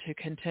reminder to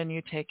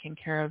continue taking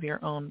care of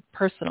your own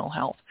personal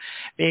health,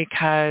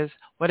 because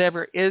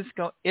whatever is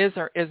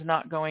or is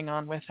not going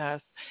on with us,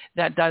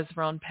 that does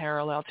run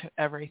parallel to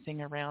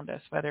everything around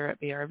us, whether it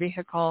be our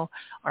vehicle,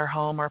 our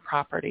home, our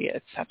property,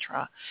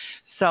 etc.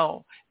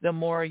 So the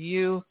more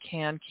you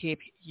can keep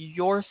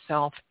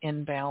yourself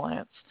in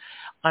balance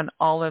on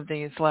all of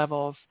these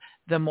levels,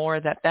 the more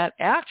that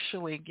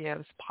actually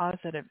gives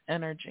positive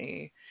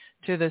energy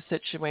to the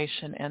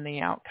situation and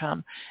the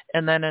outcome.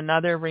 And then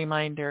another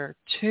reminder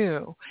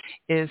too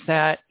is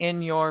that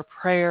in your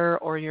prayer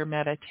or your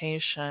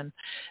meditation,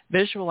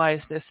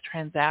 visualize this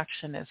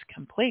transaction as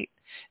complete.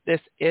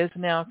 This is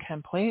now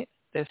complete.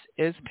 This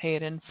is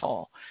paid in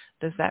full.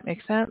 Does that make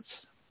sense?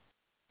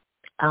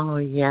 Oh,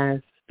 yes.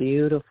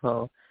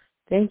 Beautiful.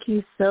 Thank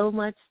you so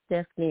much,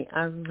 Stephanie.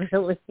 I'm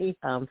really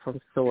from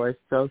Source,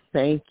 so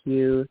thank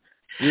you.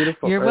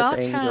 Beautiful. You're Earth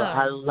welcome. Angel.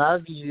 I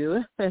love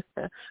you.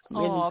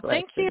 Oh,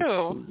 thank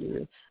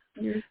you.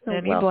 You're so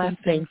Many welcome. blessings.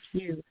 Thank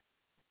you.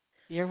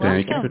 You're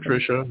welcome. Thank you,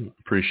 Patricia.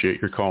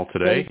 Appreciate your call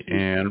today. Thank you.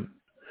 And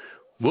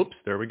whoops,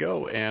 there we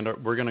go. And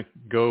we're going to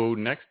go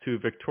next to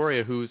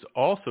Victoria, who's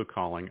also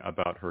calling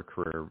about her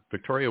career.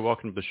 Victoria,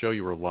 welcome to the show.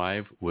 You were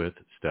live with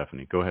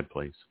Stephanie. Go ahead,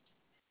 please.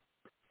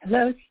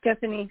 Hello,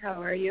 Stephanie. How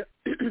are you?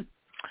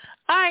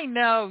 I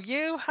know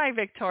you. Hi,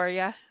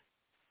 Victoria.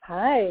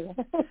 Hi.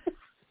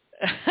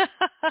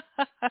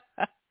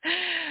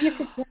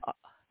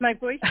 My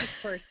voice is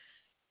hoarse.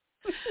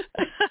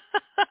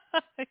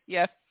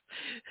 Yes.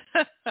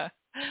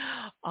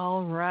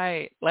 All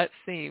right. Let's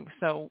see.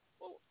 So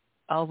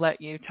I'll let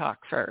you talk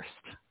first.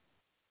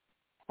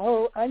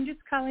 Oh, I'm just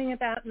calling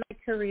about my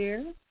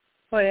career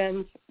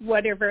and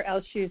whatever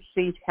else you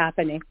see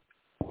happening.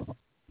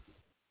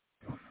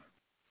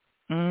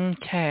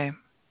 Okay.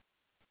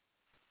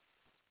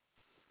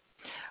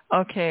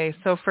 Okay.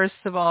 So first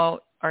of all,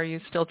 are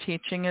you still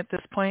teaching at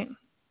this point?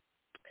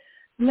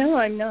 No,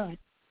 I'm not.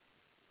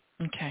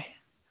 Okay.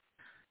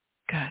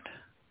 Good.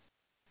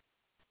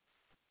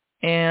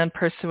 And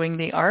pursuing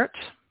the art?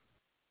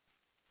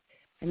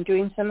 I'm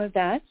doing some of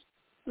that.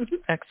 Mm-hmm.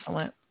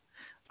 Excellent.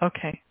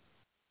 Okay.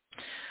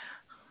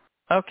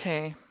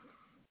 Okay.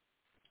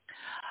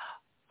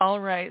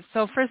 All right.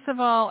 So first of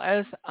all,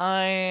 as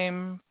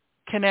I'm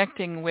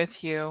connecting with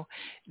you,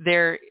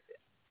 there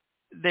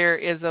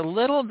is a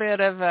little bit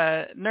of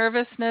a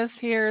nervousness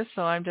here,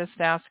 so I'm just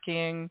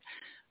asking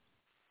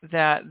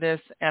that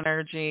this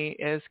energy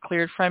is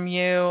cleared from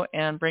you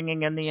and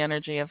bringing in the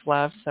energy of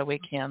love so we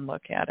can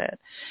look at it.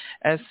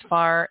 As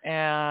far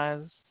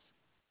as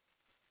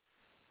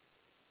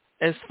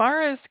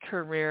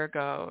career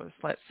goes,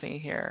 let's see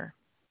here.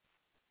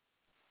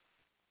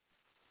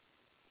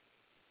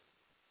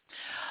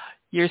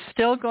 You're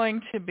still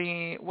going to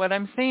be, what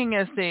I'm seeing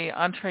is the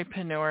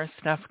entrepreneur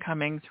stuff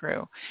coming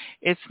through.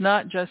 It's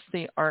not just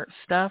the art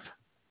stuff.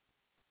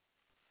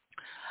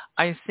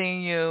 I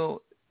see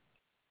you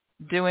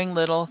doing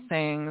little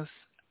things.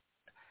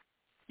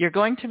 you're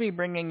going to be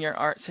bringing your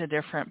art to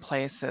different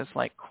places,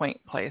 like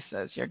quaint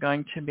places. You're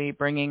going to be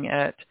bringing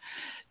it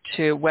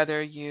to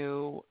whether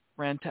you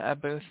rent a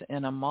booth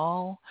in a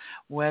mall,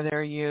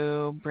 whether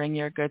you bring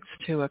your goods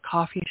to a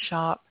coffee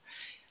shop,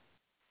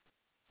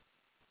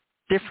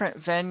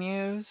 different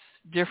venues,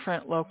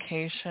 different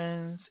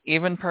locations,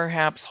 even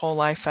perhaps whole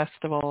life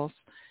festivals,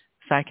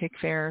 psychic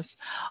fairs.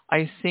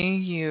 I see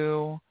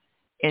you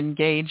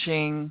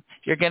engaging.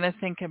 You're going to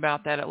think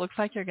about that. It looks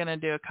like you're going to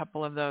do a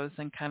couple of those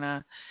and kind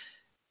of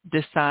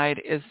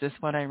decide, is this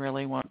what I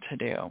really want to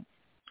do?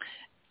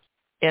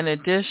 In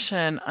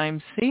addition,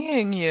 I'm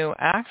seeing you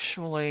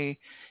actually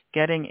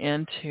getting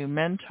into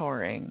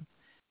mentoring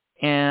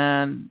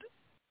and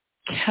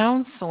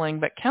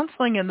counseling, but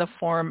counseling in the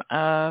form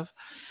of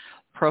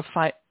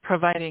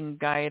providing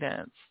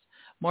guidance,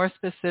 more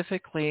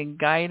specifically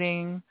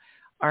guiding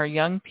our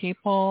young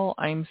people.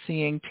 I'm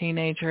seeing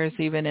teenagers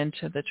even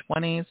into the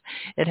 20s.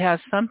 It has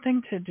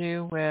something to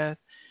do with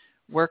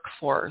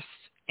workforce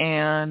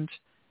and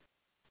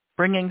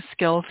bringing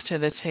skills to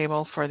the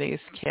table for these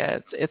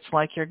kids. It's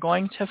like you're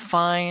going to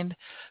find,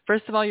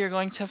 first of all, you're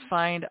going to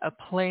find a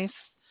place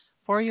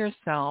for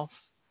yourself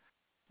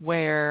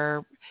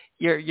where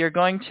you're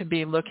going to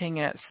be looking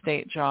at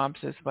state jobs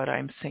is what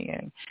I'm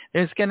seeing.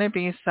 There's going to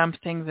be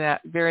something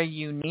that very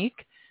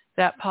unique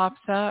that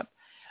pops up.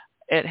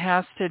 It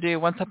has to do,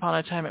 once upon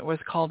a time it was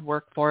called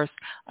workforce.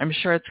 I'm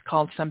sure it's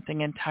called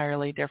something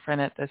entirely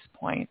different at this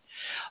point.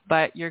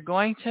 But you're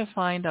going to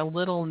find a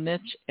little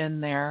niche in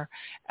there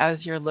as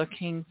you're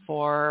looking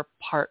for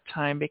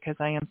part-time, because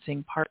I am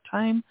seeing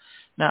part-time,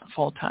 not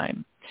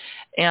full-time.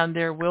 And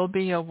there will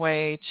be a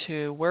way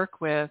to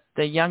work with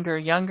the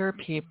younger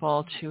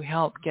people to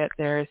help get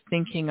their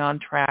thinking on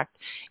track,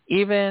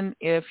 even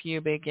if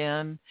you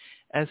begin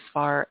as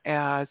far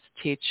as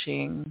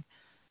teaching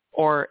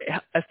or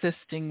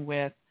assisting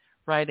with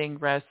writing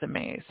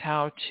resumes,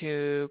 how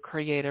to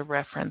create a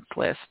reference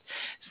list.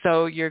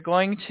 So you're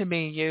going to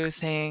be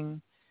using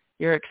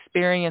your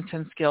experience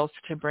and skills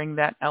to bring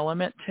that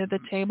element to the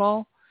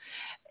table.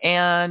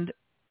 And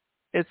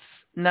it's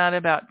not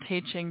about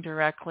teaching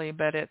directly,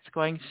 but it's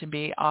going to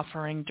be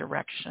offering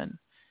direction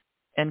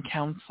and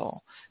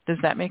counsel. Does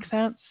that make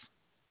sense?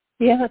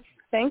 Yes,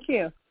 thank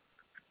you.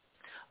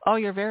 Oh,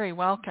 you're very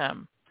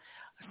welcome.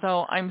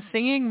 So I'm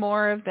seeing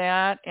more of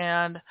that,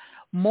 and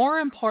more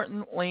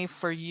importantly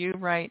for you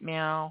right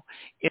now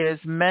is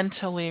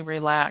mentally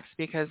relax,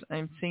 because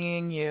I'm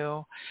seeing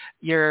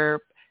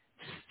you're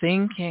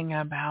thinking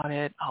about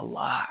it a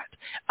lot.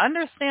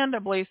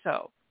 Understandably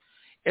so.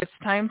 It's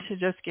time to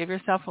just give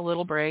yourself a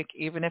little break,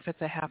 even if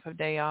it's a half a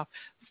day off,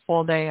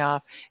 full day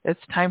off. It's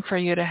time for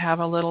you to have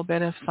a little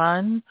bit of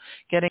fun,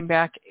 getting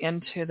back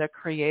into the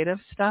creative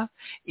stuff.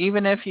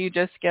 Even if you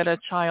just get a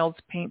child's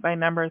paint by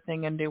number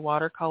thing and do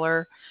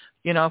watercolor,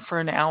 for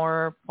an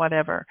hour,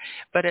 whatever.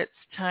 But it's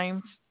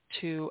time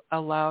to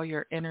allow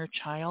your inner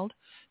child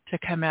to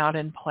come out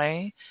and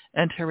play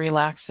and to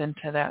relax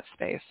into that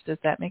space. Does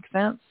that make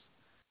sense?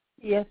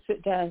 Yes,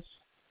 it does.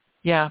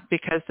 Yeah,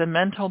 because the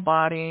mental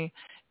body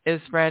is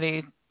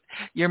ready.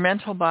 Your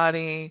mental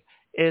body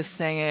is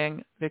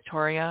saying,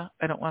 Victoria,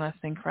 I don't want to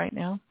think right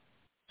now.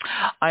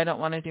 I don't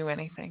want to do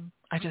anything.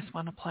 I just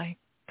want to play.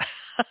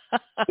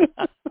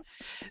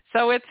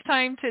 So it's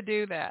time to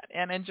do that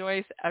and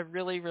enjoy a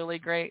really, really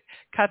great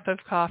cup of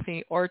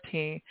coffee or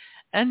tea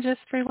and just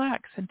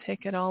relax and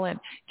take it all in.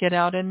 Get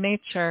out in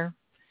nature.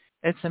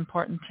 It's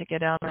important to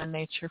get out in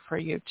nature for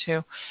you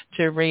to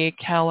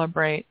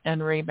recalibrate and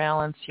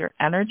rebalance your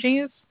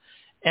energies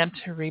and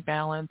to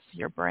rebalance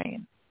your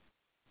brain.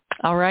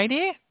 All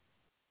righty?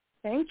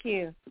 Thank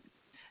you.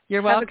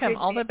 You're welcome.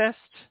 All the best.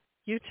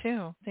 You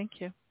too. Thank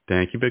you.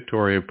 Thank you,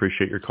 Victoria.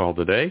 Appreciate your call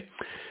today.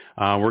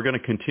 We're going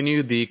to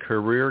continue the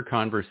career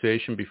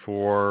conversation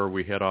before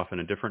we head off in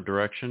a different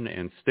direction.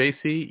 And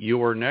Stacy,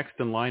 you are next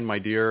in line, my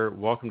dear.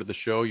 Welcome to the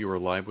show. You are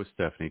live with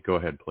Stephanie. Go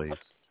ahead, please.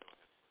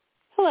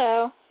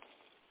 Hello.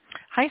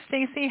 Hi,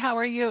 Stacy. How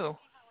are you?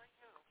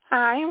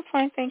 Hi, I'm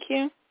fine, thank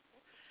you.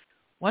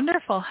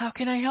 Wonderful. How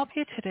can I help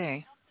you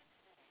today?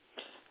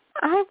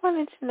 I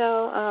wanted to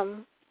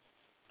know,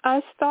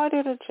 I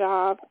started a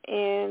job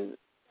in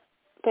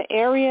the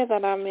area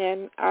that I'm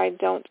in.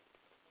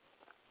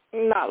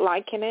 Not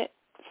liking it,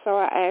 so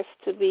I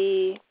asked to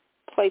be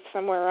placed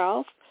somewhere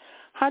else.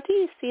 How do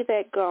you see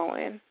that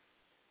going?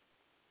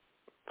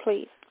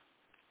 Please.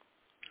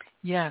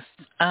 Yes.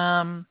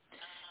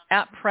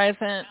 At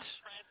present,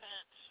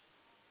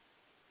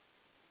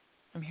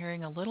 I'm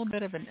hearing a little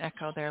bit of an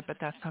echo there, but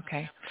that's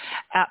okay.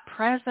 At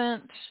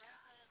present,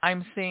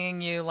 I'm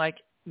seeing you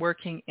like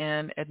working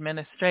in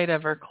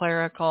administrative or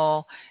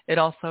clerical. It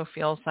also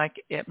feels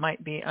like it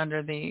might be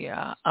under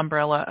the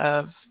umbrella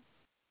of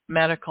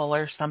medical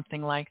or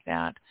something like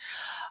that.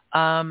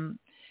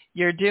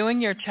 You're doing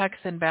your checks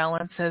and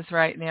balances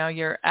right now.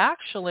 You're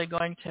actually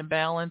going to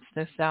balance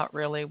this out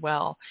really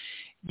well.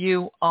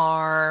 You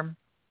are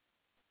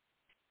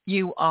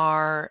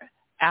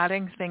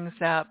adding things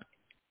up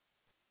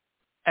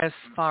as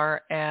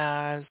far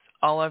as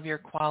all of your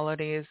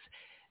qualities,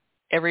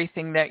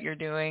 everything that you're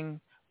doing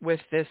with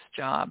this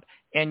job,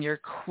 and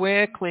you're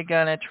quickly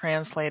going to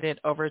translate it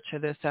over to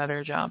this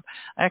other job.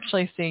 I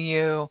actually see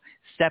you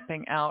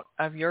stepping out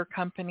of your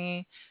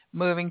company,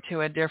 moving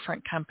to a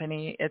different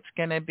company. It's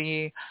going to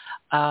be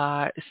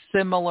a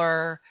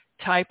similar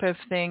type of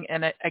thing.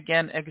 And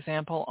again,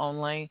 example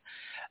only.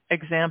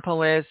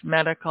 Example is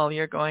medical.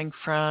 You're going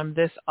from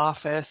this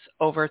office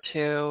over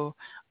to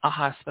a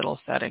hospital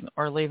setting,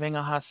 or leaving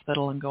a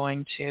hospital and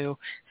going to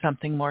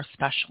something more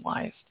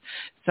specialized.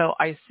 So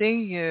I see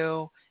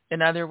you,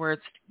 in other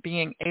words,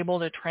 being able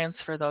to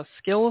transfer those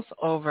skills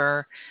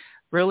over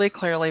really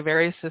clearly,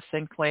 very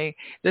succinctly.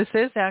 This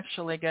is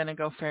actually going to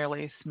go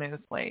fairly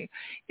smoothly.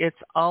 It's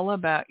all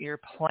about your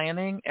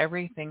planning.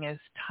 Everything is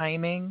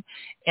timing.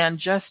 And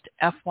just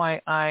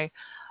FYI,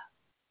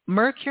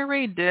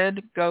 Mercury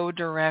did go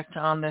direct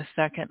on the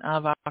 2nd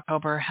of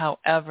October.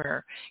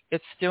 However,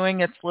 it's doing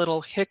its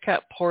little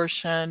hiccup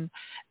portion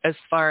as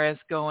far as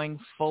going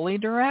fully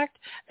direct.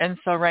 And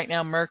so right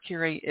now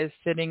Mercury is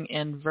sitting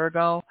in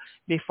Virgo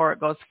before it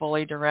goes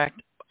fully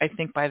direct, I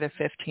think by the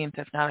 15th,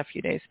 if not a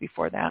few days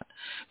before that.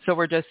 So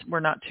we're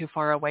not too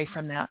far away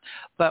from that.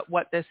 But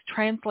what this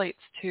translates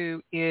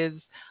to is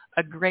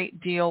a great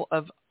deal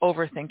of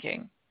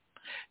overthinking.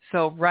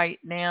 So right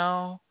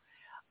now,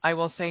 I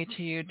will say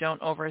to you,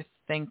 don't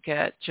overthink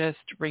it. Just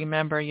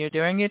remember, you're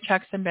doing your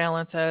checks and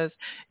balances.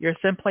 You're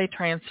simply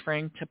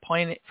transferring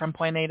from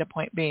point A to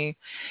point B.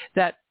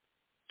 That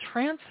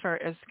transfer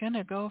is going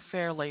to go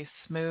fairly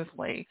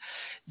smoothly.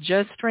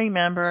 Just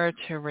remember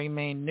to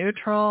remain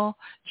neutral.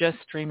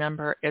 Just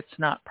remember it's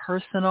not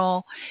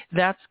personal.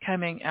 That's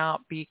coming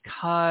out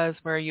because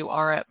where you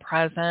are at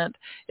present,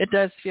 it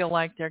does feel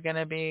like they're going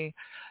to be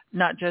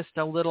not just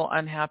a little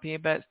unhappy,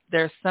 but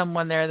there's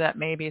someone there that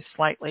may be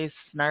slightly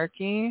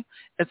snarky.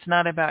 It's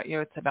not about you,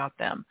 it's about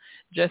them.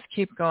 Just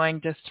keep going,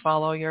 just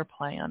follow your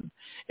plan.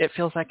 It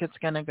feels like it's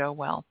going to go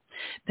well.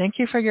 Thank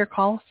you for your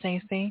call,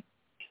 Stacey.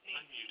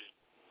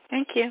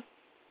 Thank you.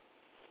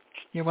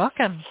 You're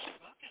welcome.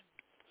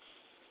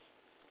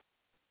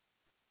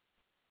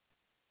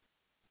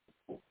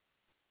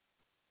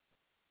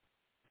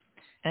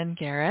 And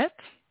Garrett?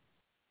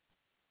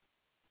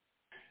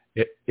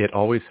 It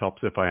always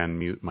helps if I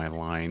unmute my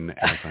line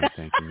as I'm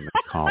thanking the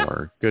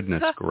caller.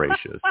 Goodness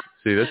gracious.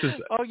 See, this is,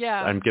 oh,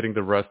 yeah. I'm getting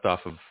the rust off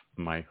of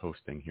my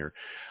hosting here.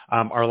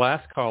 Our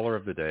last caller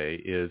of the day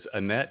is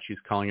Annette. She's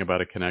calling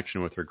about a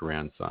connection with her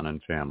grandson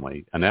and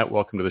family. Annette,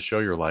 welcome to the show.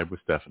 You're live with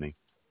Stephanie.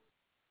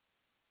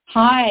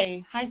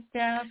 Hi. Hi,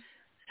 Steph.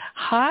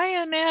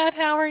 Hi, Annette.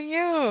 How are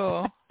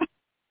you?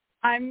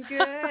 I'm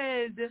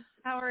good.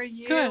 How are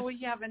you? Good.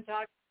 We haven't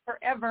talked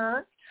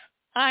forever.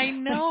 I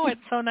know. It's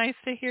so nice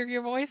to hear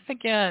your voice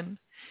again.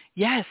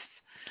 Yes.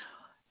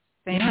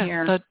 Same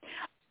here. So,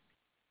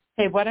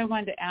 hey, what I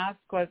wanted to ask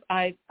was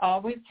I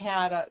always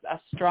had a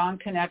strong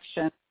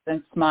connection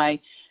since my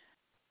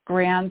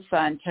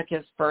grandson took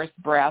his first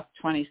breath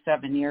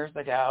 27 years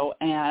ago,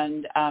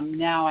 and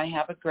now I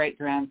have a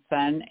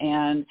great-grandson,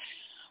 and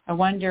I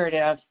wondered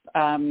if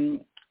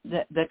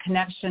the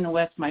connection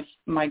with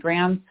my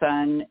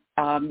grandson,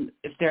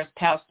 if there's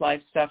past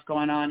life stuff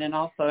going on, and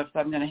also if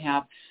I'm going to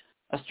have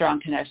a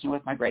strong connection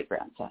with my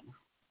great-grandson.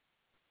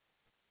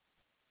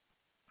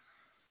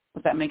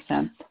 Does that make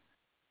sense?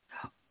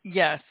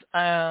 Yes.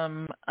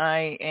 I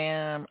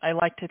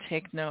like to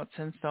take notes,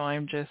 and so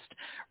I'm just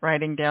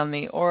writing down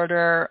the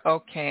order.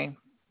 Okay.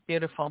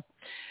 Beautiful.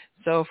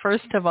 So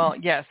first of all,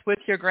 yes, with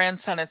your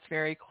grandson, it's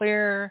very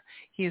clear.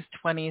 He's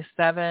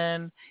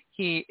 27.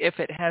 If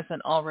it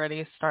hasn't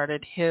already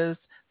started, his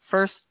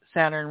first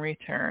Saturn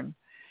return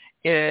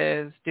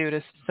is due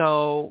to,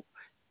 so,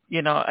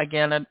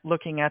 again,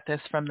 looking at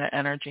this from the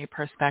energy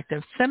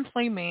perspective,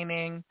 simply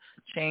meaning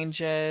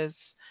changes,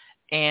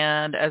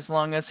 and as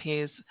long as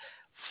he's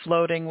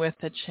floating with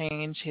the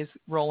change, he's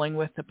rolling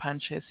with the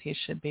punches, he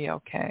should be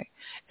okay.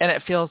 And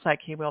it feels like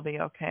he will be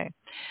okay.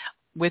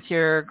 With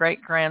your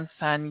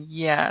great-grandson,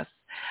 yes,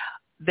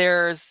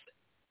 there's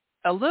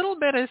a little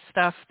bit of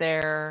stuff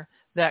there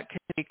that could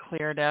be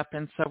cleared up,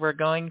 and so we're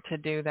going to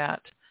do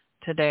that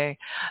today.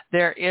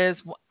 There is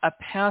a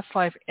past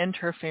life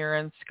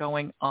interference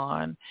going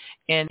on,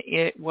 and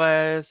it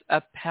was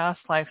a past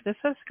life. This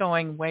is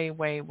going way,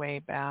 way, way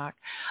back.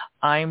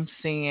 I'm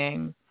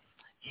seeing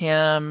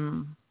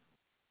him,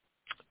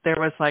 there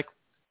was like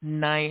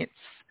knights,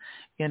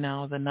 the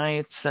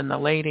knights and the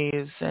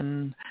ladies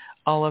and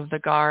all of the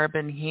garb,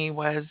 and he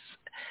was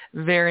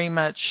very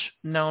much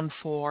known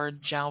for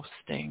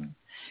jousting.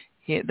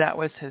 That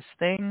was his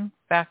thing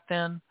back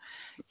then.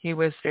 He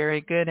was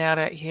very good at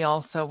it. He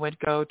also would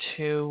go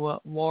to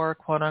war,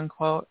 quote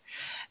unquote,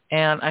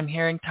 and I'm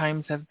hearing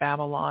times of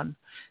Babylon.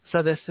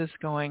 So this is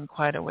going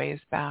quite a ways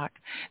back.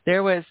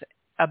 There was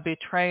a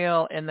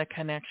betrayal in the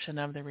connection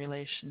of the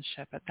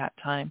relationship at that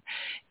time.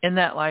 In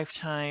that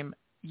lifetime,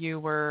 you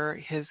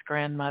were his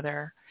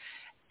grandmother,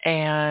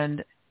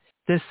 and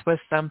this was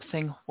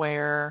something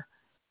where,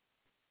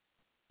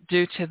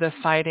 due to the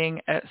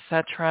fighting,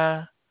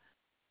 etc.,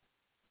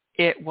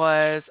 it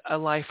was a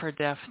life or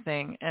death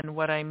thing. And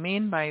what I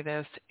mean by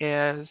this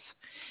is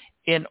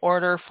in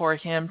order for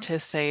him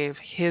to save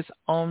his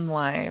own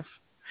life,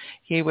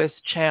 he was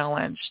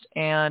challenged,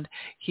 and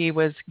he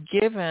was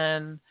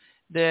given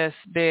this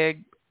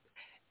big,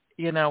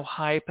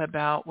 hype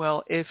about,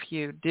 well, if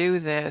you do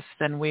this,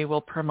 then we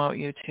will promote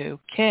you to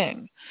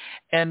king.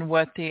 And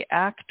what the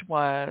act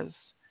was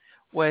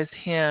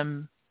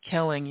him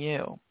killing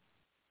you.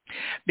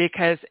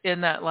 Because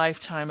in that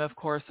lifetime, of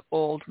course,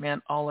 old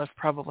meant all of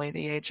probably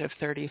the age of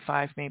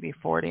 35, maybe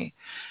 40.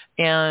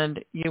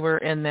 And you were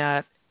in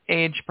that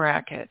age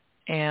bracket.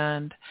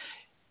 And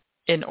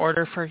in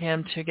order for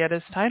him to get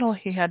his title,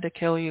 he had to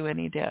kill you, and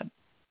he did.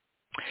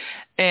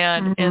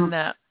 And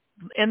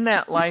in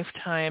that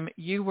lifetime,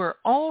 you were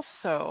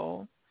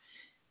also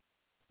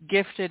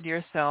gifted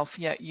yourself,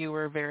 yet you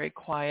were very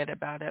quiet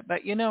about it.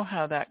 But you know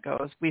how that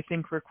goes. We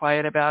think we're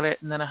quiet about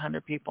it, and then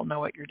 100 people know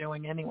what you're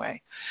doing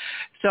anyway.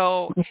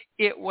 So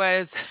it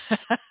was,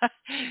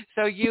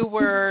 so you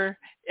were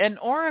an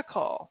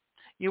oracle.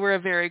 You were a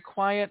very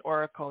quiet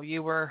oracle.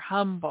 You were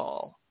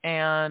humble.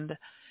 And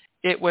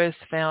it was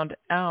found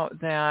out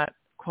that,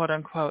 quote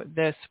unquote,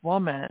 this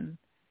woman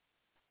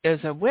is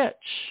a witch,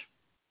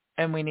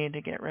 and we need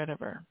to get rid of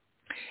her.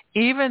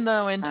 Even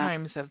though in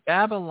times of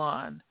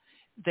Babylon,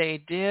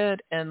 they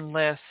did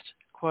enlist,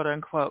 quote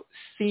unquote,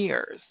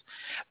 seers.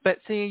 But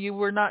see, you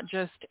were not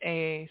just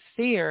a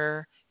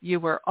seer, you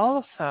were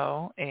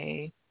also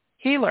a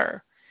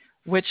healer,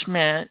 which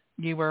meant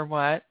you were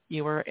what?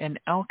 You were an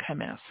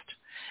alchemist.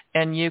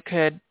 And you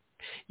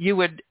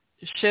would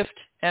shift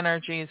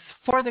energies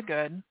for the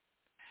good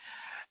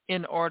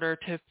in order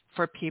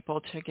for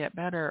people to get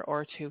better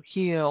or to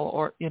heal,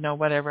 or,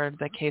 whatever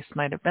the case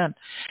might have been.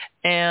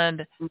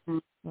 And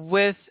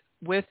with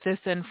this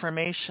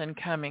information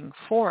coming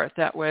forth,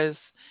 that was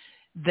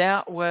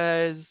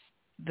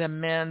the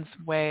men's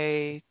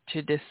way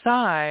to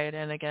decide,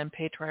 and again,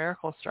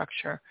 patriarchal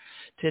structure,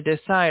 to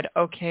decide,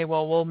 okay,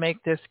 well, we'll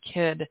make this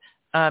kid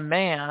a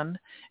man,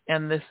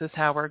 and this is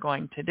how we're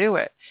going to do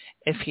it.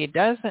 If he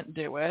doesn't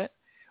do it,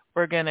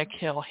 we're going to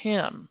kill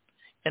him.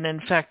 And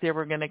in fact, they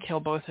were going to kill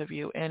both of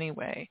you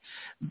anyway.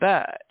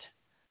 But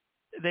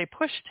they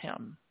pushed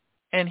him,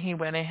 and he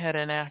went ahead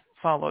and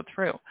followed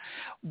through.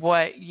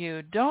 What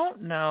you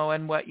don't know,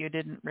 and what you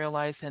didn't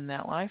realize in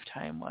that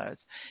lifetime, was,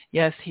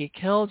 yes, he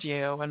killed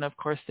you, and of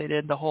course they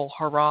did the whole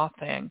hurrah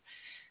thing.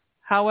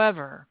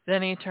 However,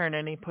 then he turned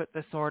and he put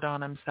the sword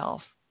on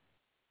himself,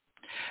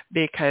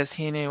 because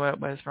he knew it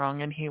was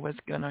wrong, and he was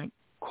going to,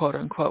 quote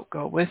unquote,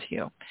 go with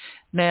you.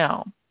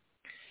 Now,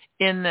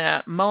 in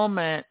that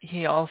moment,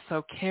 he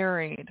also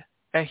carried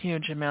a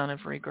huge amount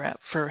of regret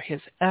for his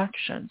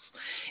actions.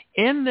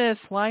 In this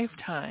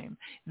lifetime,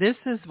 this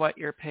is what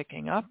you're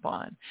picking up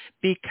on,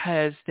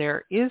 because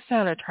there is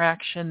that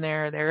attraction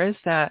there. There is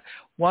that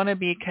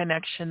wannabe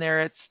connection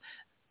there. It's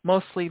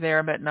mostly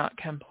there, but not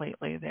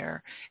completely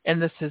there. And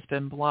this has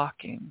been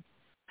blocking.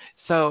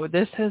 So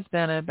this has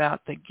been about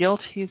the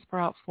guilt he's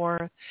brought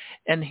forth,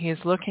 and he's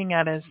looking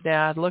at his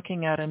dad,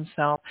 looking at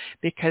himself,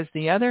 because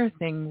the other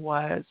thing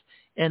was,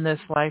 in this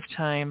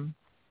lifetime,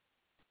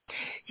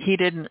 he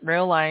didn't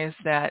realize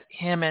that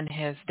him and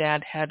his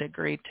dad had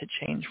agreed to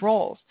change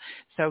roles.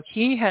 So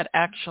he had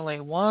actually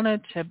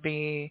wanted to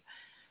be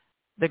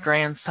the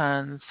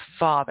grandson's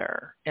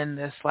father in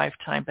this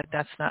lifetime, but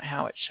that's not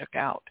how it shook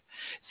out.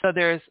 So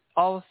there's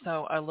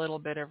also a little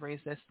bit of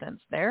resistance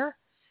there,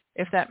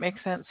 if that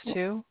makes sense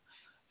too.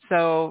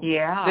 So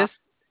yeah,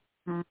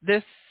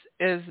 this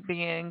is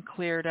being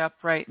cleared up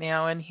right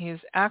now, and he's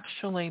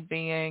actually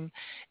being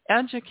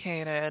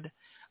educated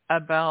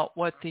about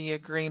what the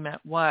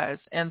agreement was.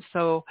 And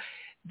so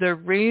the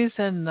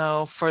reason,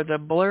 though, for the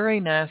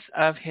blurriness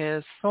of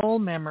his soul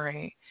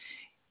memory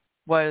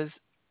was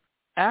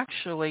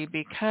actually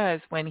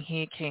because when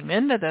he came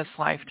into this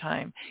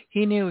lifetime,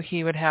 he knew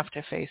he would have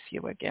to face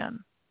you again.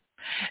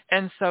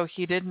 And so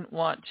he didn't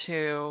want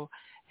to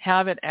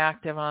have it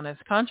active on his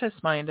conscious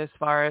mind as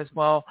far as,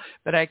 well,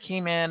 but I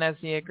came in as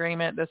the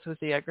agreement. This was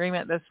the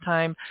agreement this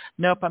time.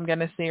 Nope, I'm going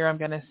to see her. I'm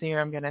going to see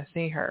her. I'm going to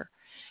see her.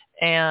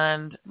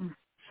 And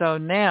so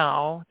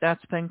now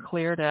that's been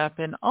cleared up.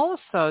 And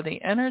also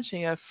the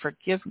energy of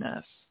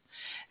forgiveness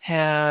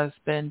has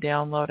been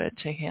downloaded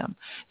to him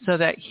so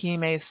that he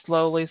may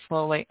slowly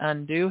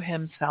undo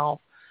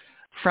himself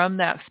from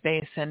that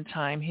space and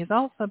time. He's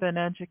also been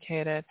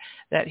educated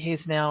that he's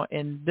now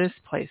in this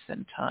place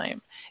and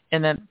time.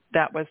 And then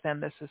that was then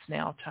this is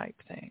now type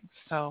thing.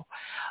 So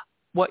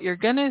what you're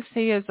going to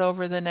see is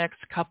over the next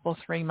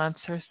 3 months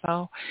or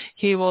so,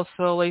 he will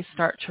slowly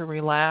start to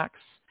relax.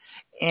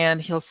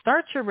 And he'll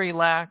start to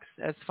relax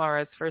as far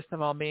as, first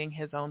of all, being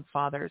his own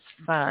father's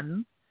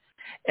son.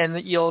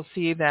 And you'll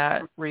see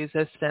that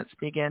resistance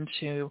begin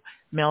to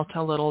melt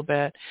a little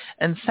bit.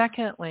 And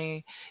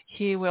secondly,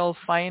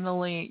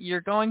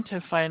 you're going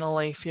to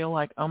finally feel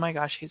like, oh my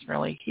gosh, he's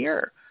really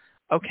here.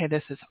 Okay,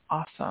 this is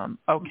awesome.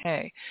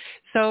 Okay.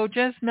 So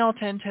just melt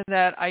into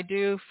that. I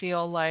do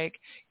feel like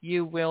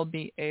you will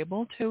be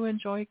able to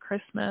enjoy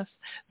Christmas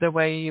the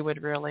way you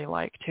would really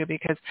like to,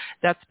 because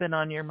that's been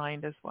on your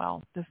mind as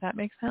well. Does that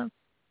make sense?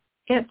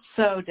 It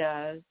so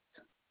does.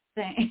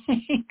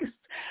 Thanks.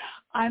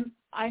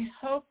 I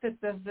hope that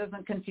this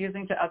isn't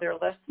confusing to other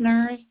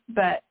listeners,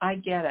 but I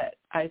get it.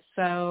 I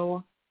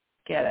so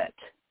get it.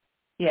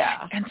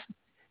 Yeah. And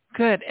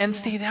good. And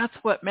see, that's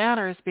what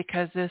matters,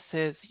 because this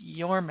is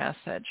your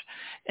message,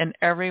 and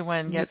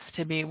everyone gets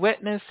to be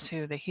witness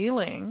to the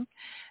healing.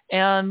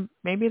 And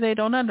maybe they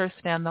don't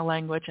understand the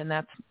language, and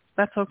that's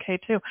okay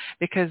too,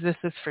 because this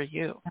is for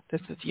you.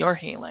 This is your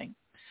healing.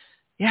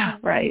 Yeah.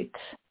 Right.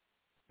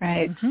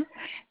 Mm-hmm.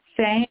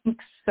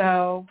 Thanks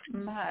so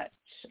much.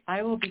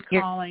 I will be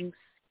calling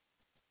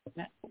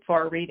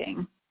for a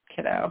reading,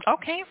 kiddo.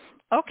 Okay.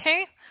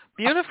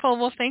 Beautiful.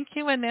 Well, thank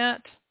you,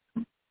 Annette.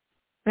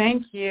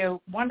 Thank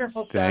you.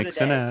 Wonderful show Thanks,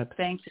 today. Annette.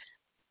 Thank you.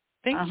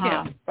 Thank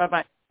you.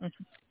 Bye-bye.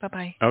 Mm-hmm.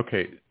 Bye-bye.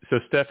 Okay. So,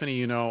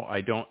 Stephanie,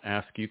 I don't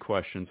ask you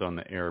questions on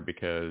the air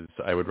because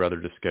I would rather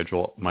just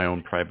schedule my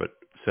own private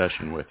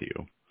session with you.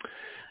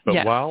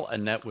 But while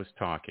Annette was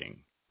talking,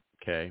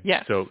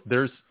 so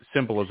there's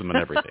symbolism and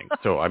everything.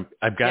 So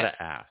I've got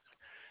to ask.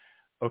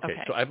 Okay,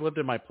 so I've lived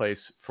in my place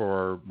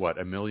for,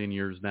 1 million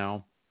years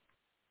now.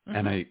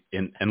 Mm-hmm.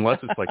 And unless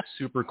it's like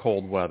super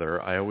cold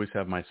weather, I always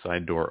have my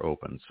side door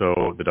open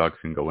so the dogs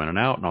can go in and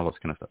out and all this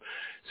kind of stuff.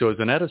 So as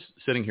Annette is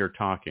sitting here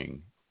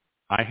talking,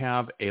 I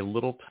have a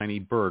little tiny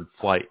bird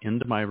fly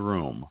into my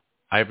room.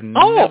 I've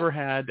never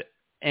had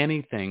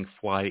anything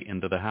fly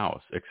into the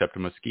house except a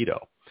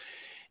mosquito.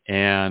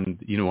 And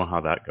you know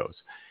how that goes.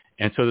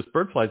 And so this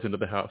bird flies into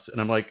the house, and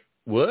I'm like,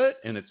 what?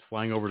 And it's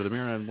flying over to the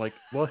mirror, and I'm like,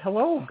 well,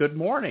 hello, good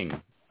morning.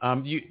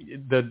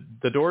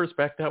 The door is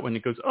backed out when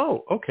it goes,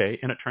 oh, okay,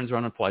 and it turns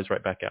around and flies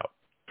right back out.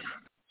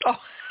 Oh.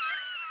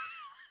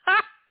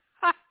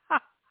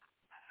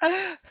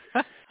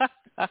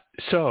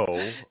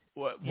 So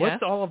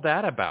what's all of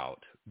that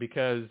about?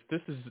 Because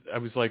I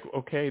was like,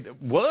 okay,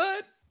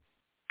 what?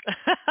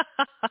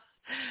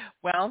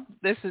 Well,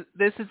 this is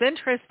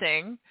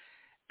interesting,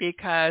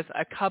 because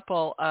a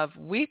couple of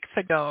weeks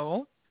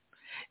ago,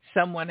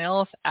 someone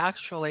else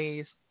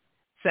actually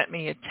sent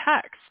me a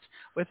text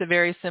with a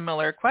very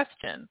similar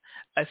question.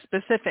 A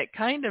specific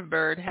kind of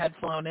bird had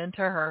flown into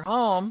her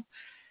home,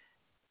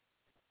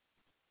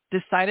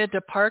 decided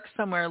to park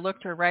somewhere,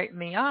 looked her right in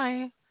the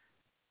eye,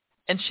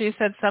 and she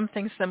said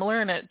something similar,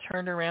 and it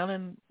turned around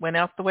and went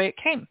out the way it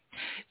came.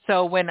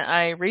 So when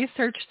I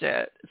researched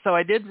it,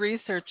 I did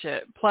research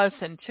it, plus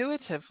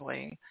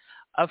intuitively,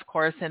 of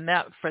course, and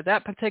that for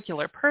that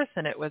particular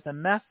person, it was a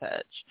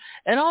message.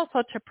 And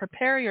also to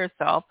prepare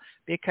yourself,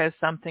 because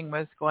something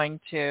was going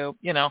to,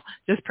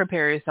 just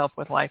prepare yourself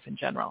with life in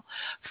general.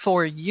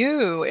 For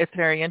you, it's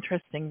very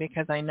interesting,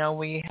 because I know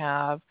we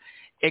have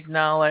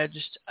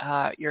acknowledged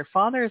your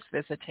father's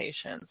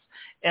visitations.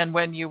 And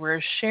when you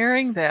were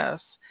sharing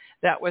this,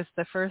 that was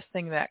the first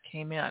thing that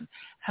came in.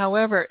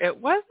 However, it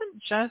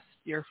wasn't just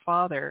your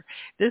father.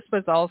 This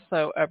was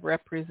also a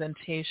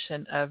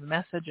representation of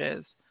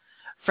messages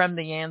from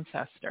the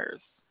ancestors.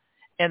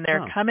 And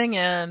they're coming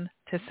in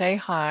to say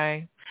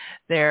hi.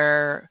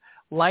 They're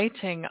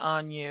lighting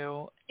on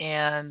you,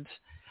 and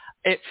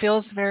it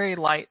feels very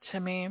light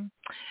to me.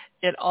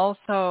 It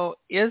also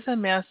is a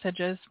message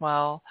as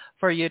well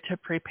for you to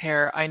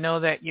prepare. I know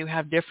that you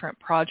have different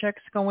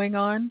projects going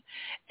on,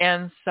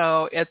 and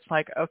so it's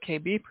like, okay,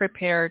 be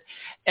prepared.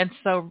 And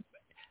so,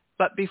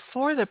 but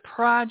before the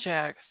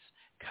projects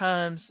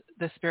comes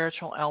the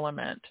spiritual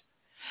element.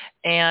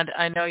 And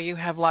I know you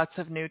have lots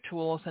of new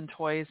tools and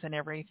toys and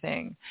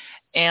everything.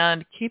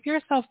 And keep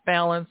yourself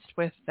balanced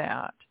with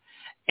that.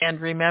 And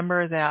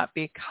remember that,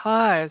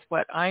 because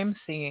what I'm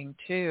seeing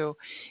too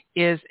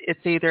is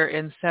it's either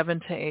in 7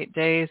 to 8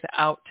 days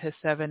out to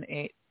 7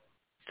 to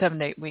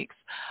 8 weeks,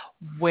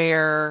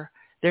 where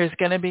there's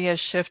going to be a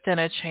shift and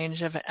a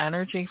change of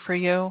energy for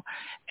you.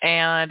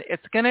 And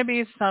it's going to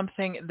be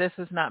something, this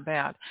is not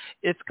bad.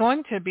 It's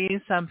going to be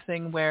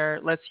something where,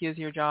 let's use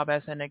your job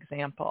as an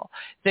example.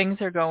 Things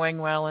are going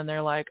well, and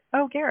they're like,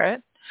 oh,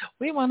 Garrett,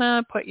 we want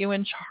to put you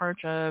in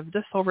charge of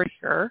this over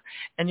here,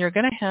 and you're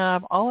going to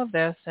have all of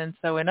this. And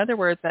so, in other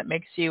words, that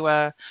makes you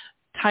a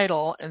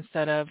title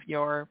instead of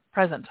your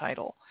present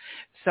title.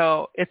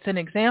 So it's an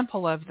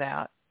example of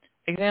that.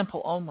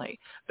 Example only,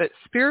 but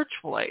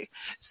spiritually.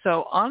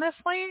 So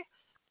honestly,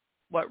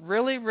 what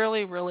really,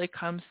 really, really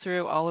comes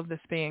through all of this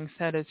being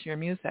said is your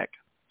music.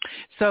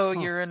 So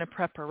you're in a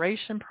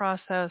preparation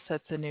process.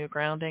 It's a new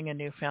grounding, a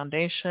new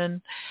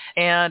foundation.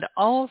 And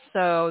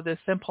also the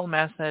simple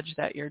message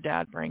that your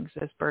dad brings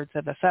is birds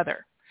of a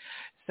feather.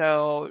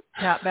 So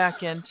tap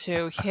back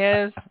into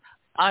his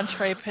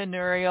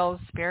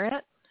entrepreneurial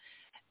spirit.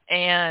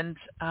 And,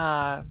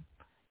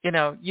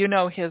 you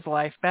know his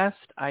life best.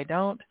 I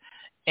don't.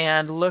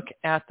 And look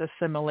at the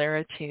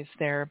similarities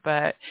there,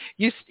 but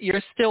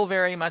you're still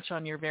very much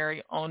on your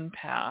very own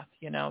path,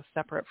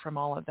 separate from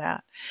all of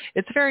that.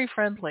 It's very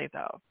friendly,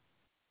 though.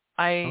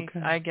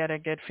 I get a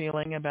good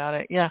feeling about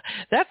it. Yeah,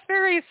 that's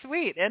very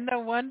sweet, and no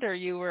wonder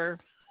you were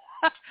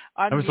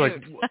on mute.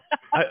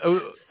 I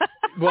was like,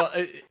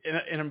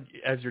 and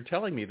as you're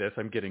telling me this,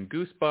 I'm getting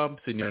goosebumps,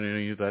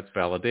 and that's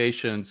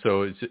validation.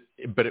 So,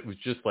 but it was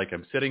just like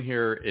I'm sitting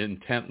here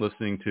intent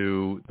listening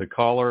to the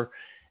caller.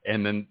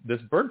 And then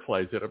this bird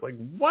flies in. I'm like,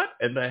 what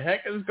in the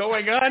heck is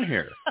going on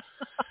here?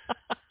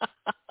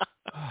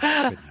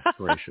 Oh, goodness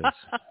gracious.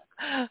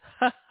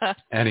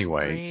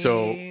 Anyway,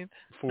 Breathe.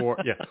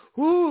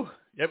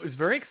 it was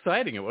very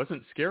exciting. It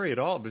wasn't scary at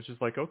all. It was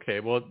just like, okay,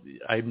 well,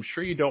 I'm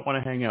sure you don't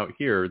want to hang out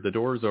here. The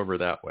door's over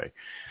that way.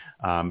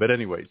 But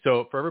anyway,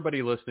 so for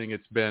everybody listening,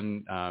 it's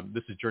been,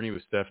 this is Journey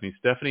with Stephanie.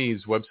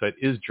 Stephanie's website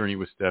is Journey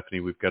with Stephanie.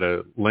 We've got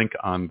a link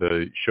on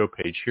the show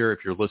page here. If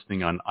you're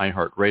listening on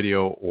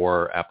iHeartRadio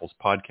or Apple's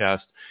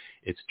podcast,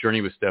 it's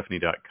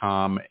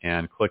journeywithstephanie.com,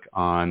 and click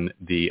on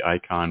the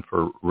icon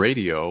for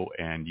radio,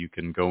 and you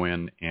can go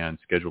in and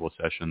schedule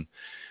a session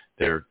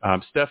there.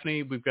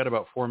 Stephanie, we've got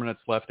about 4 minutes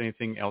left.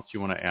 Anything else you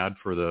want to add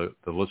for the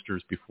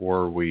listeners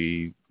before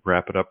we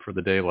wrap it up for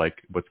the day,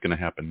 like what's going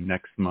to happen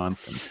next month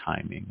and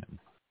timing?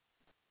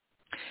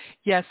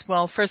 Yes,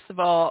 well, first of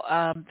all,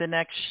 the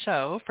next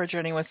show for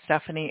Journey with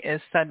Stephanie is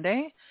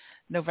Sunday,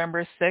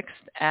 November 6th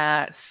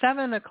at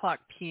 7 o'clock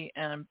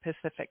p.m.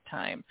 Pacific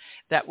time.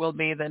 That will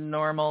be the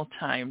normal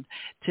time.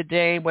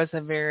 Today was a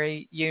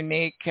very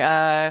unique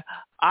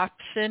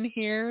option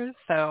here,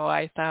 so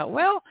I thought,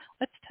 well,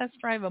 let's test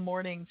drive a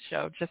morning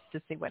show just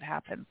to see what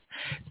happens.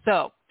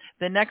 So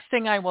the next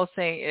thing I will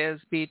say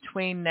is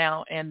between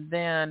now and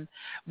then,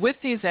 with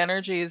these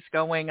energies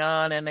going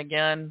on, and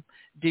again,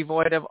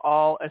 devoid of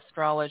all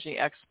astrology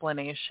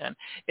explanation,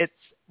 it's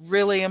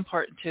really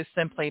important to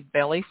simply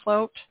belly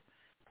float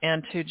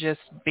and to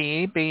just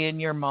be in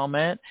your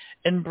moment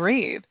and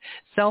breathe.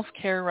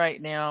 Self-care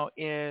right now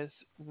is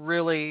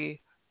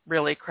really,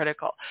 really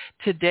critical.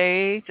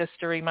 Today, just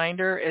a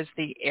reminder, is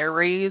the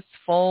Aries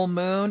full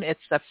moon. It's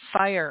the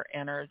fire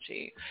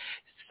energy.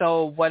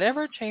 So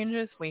whatever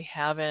changes we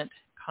haven't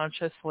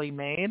consciously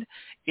made,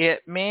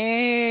 it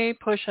may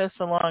push us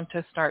along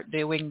to start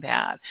doing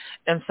that.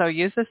 And so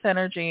use this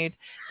energy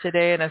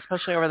today, and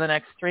especially over the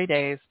next 3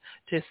 days,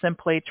 to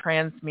simply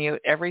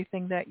transmute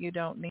everything that you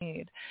don't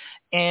need.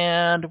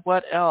 And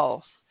what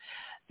else?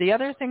 The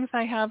other things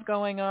I have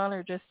going on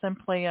are just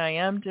simply I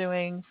am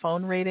doing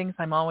phone readings.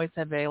 I'm always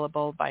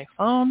available by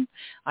phone.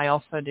 I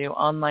also do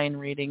online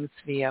readings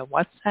via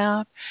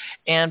WhatsApp.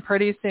 And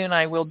pretty soon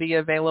I will be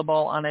available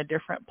on a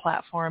different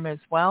platform as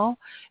well,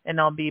 and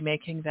I'll be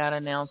making that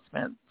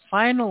announcement.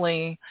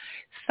 Finally,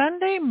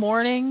 Sunday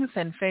mornings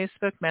and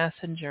Facebook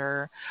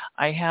Messenger,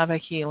 I have a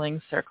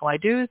healing circle. I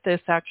do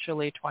this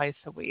actually twice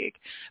a week.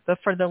 But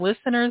for the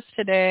listeners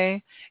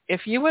today,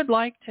 if you would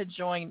like to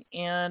join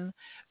in,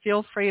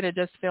 feel free to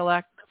just fill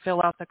out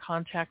the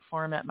contact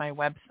form at my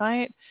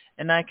website,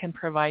 and I can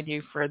provide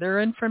you further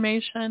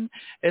information.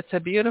 It's a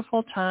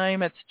beautiful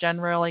time. It's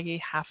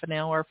generally half an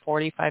hour,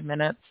 45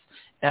 minutes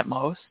at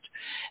most.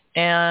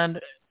 And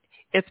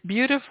it's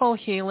beautiful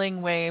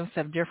healing waves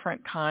of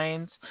different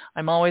kinds.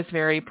 I'm always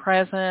very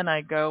present. I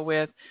go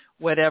with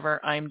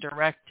whatever I'm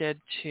directed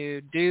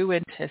to do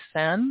and to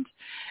send.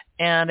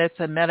 And it's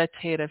a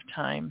meditative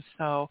time.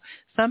 So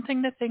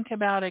something to think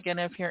about. Again,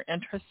 if you're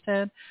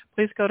interested,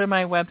 please go to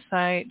my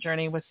website,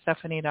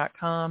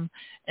 journeywithstephanie.com,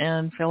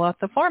 and fill out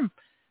the form.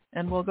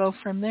 And we'll go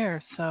from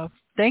there. So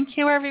thank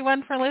you,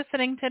 everyone, for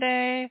listening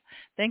today.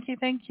 Thank you.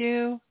 Thank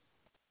you.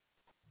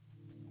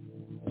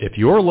 If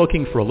you're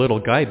looking for a little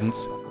guidance,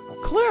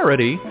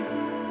 clarity,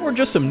 or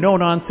just some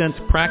no-nonsense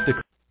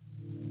practical...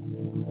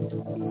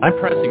 I'm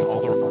pressing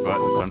all the wrong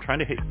buttons. I'm trying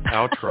to hit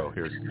outro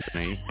here,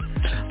 Stephanie.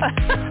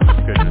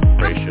 Goodness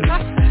gracious.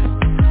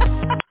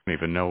 I don't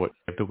even know what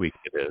day of the week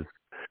it is.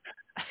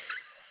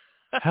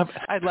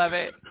 I love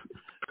it.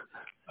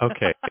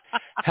 Okay.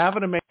 Have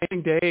an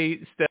amazing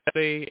day,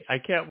 Stephanie. I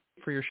can't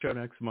wait for your show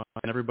next month.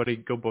 And everybody,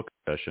 go book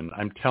a session.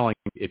 I'm telling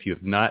you, if you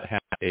have not had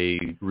a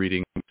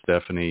reading with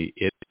Stephanie,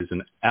 it is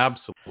an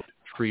absolute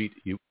treat.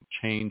 You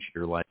change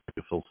your life.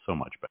 You feel so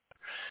much better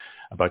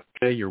about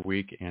today, your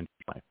week, and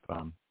your life.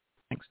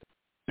 Thanks for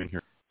being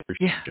here.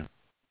 Appreciate you.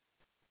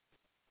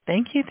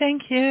 Thank you.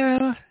 Thank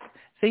you.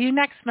 See you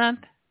next month.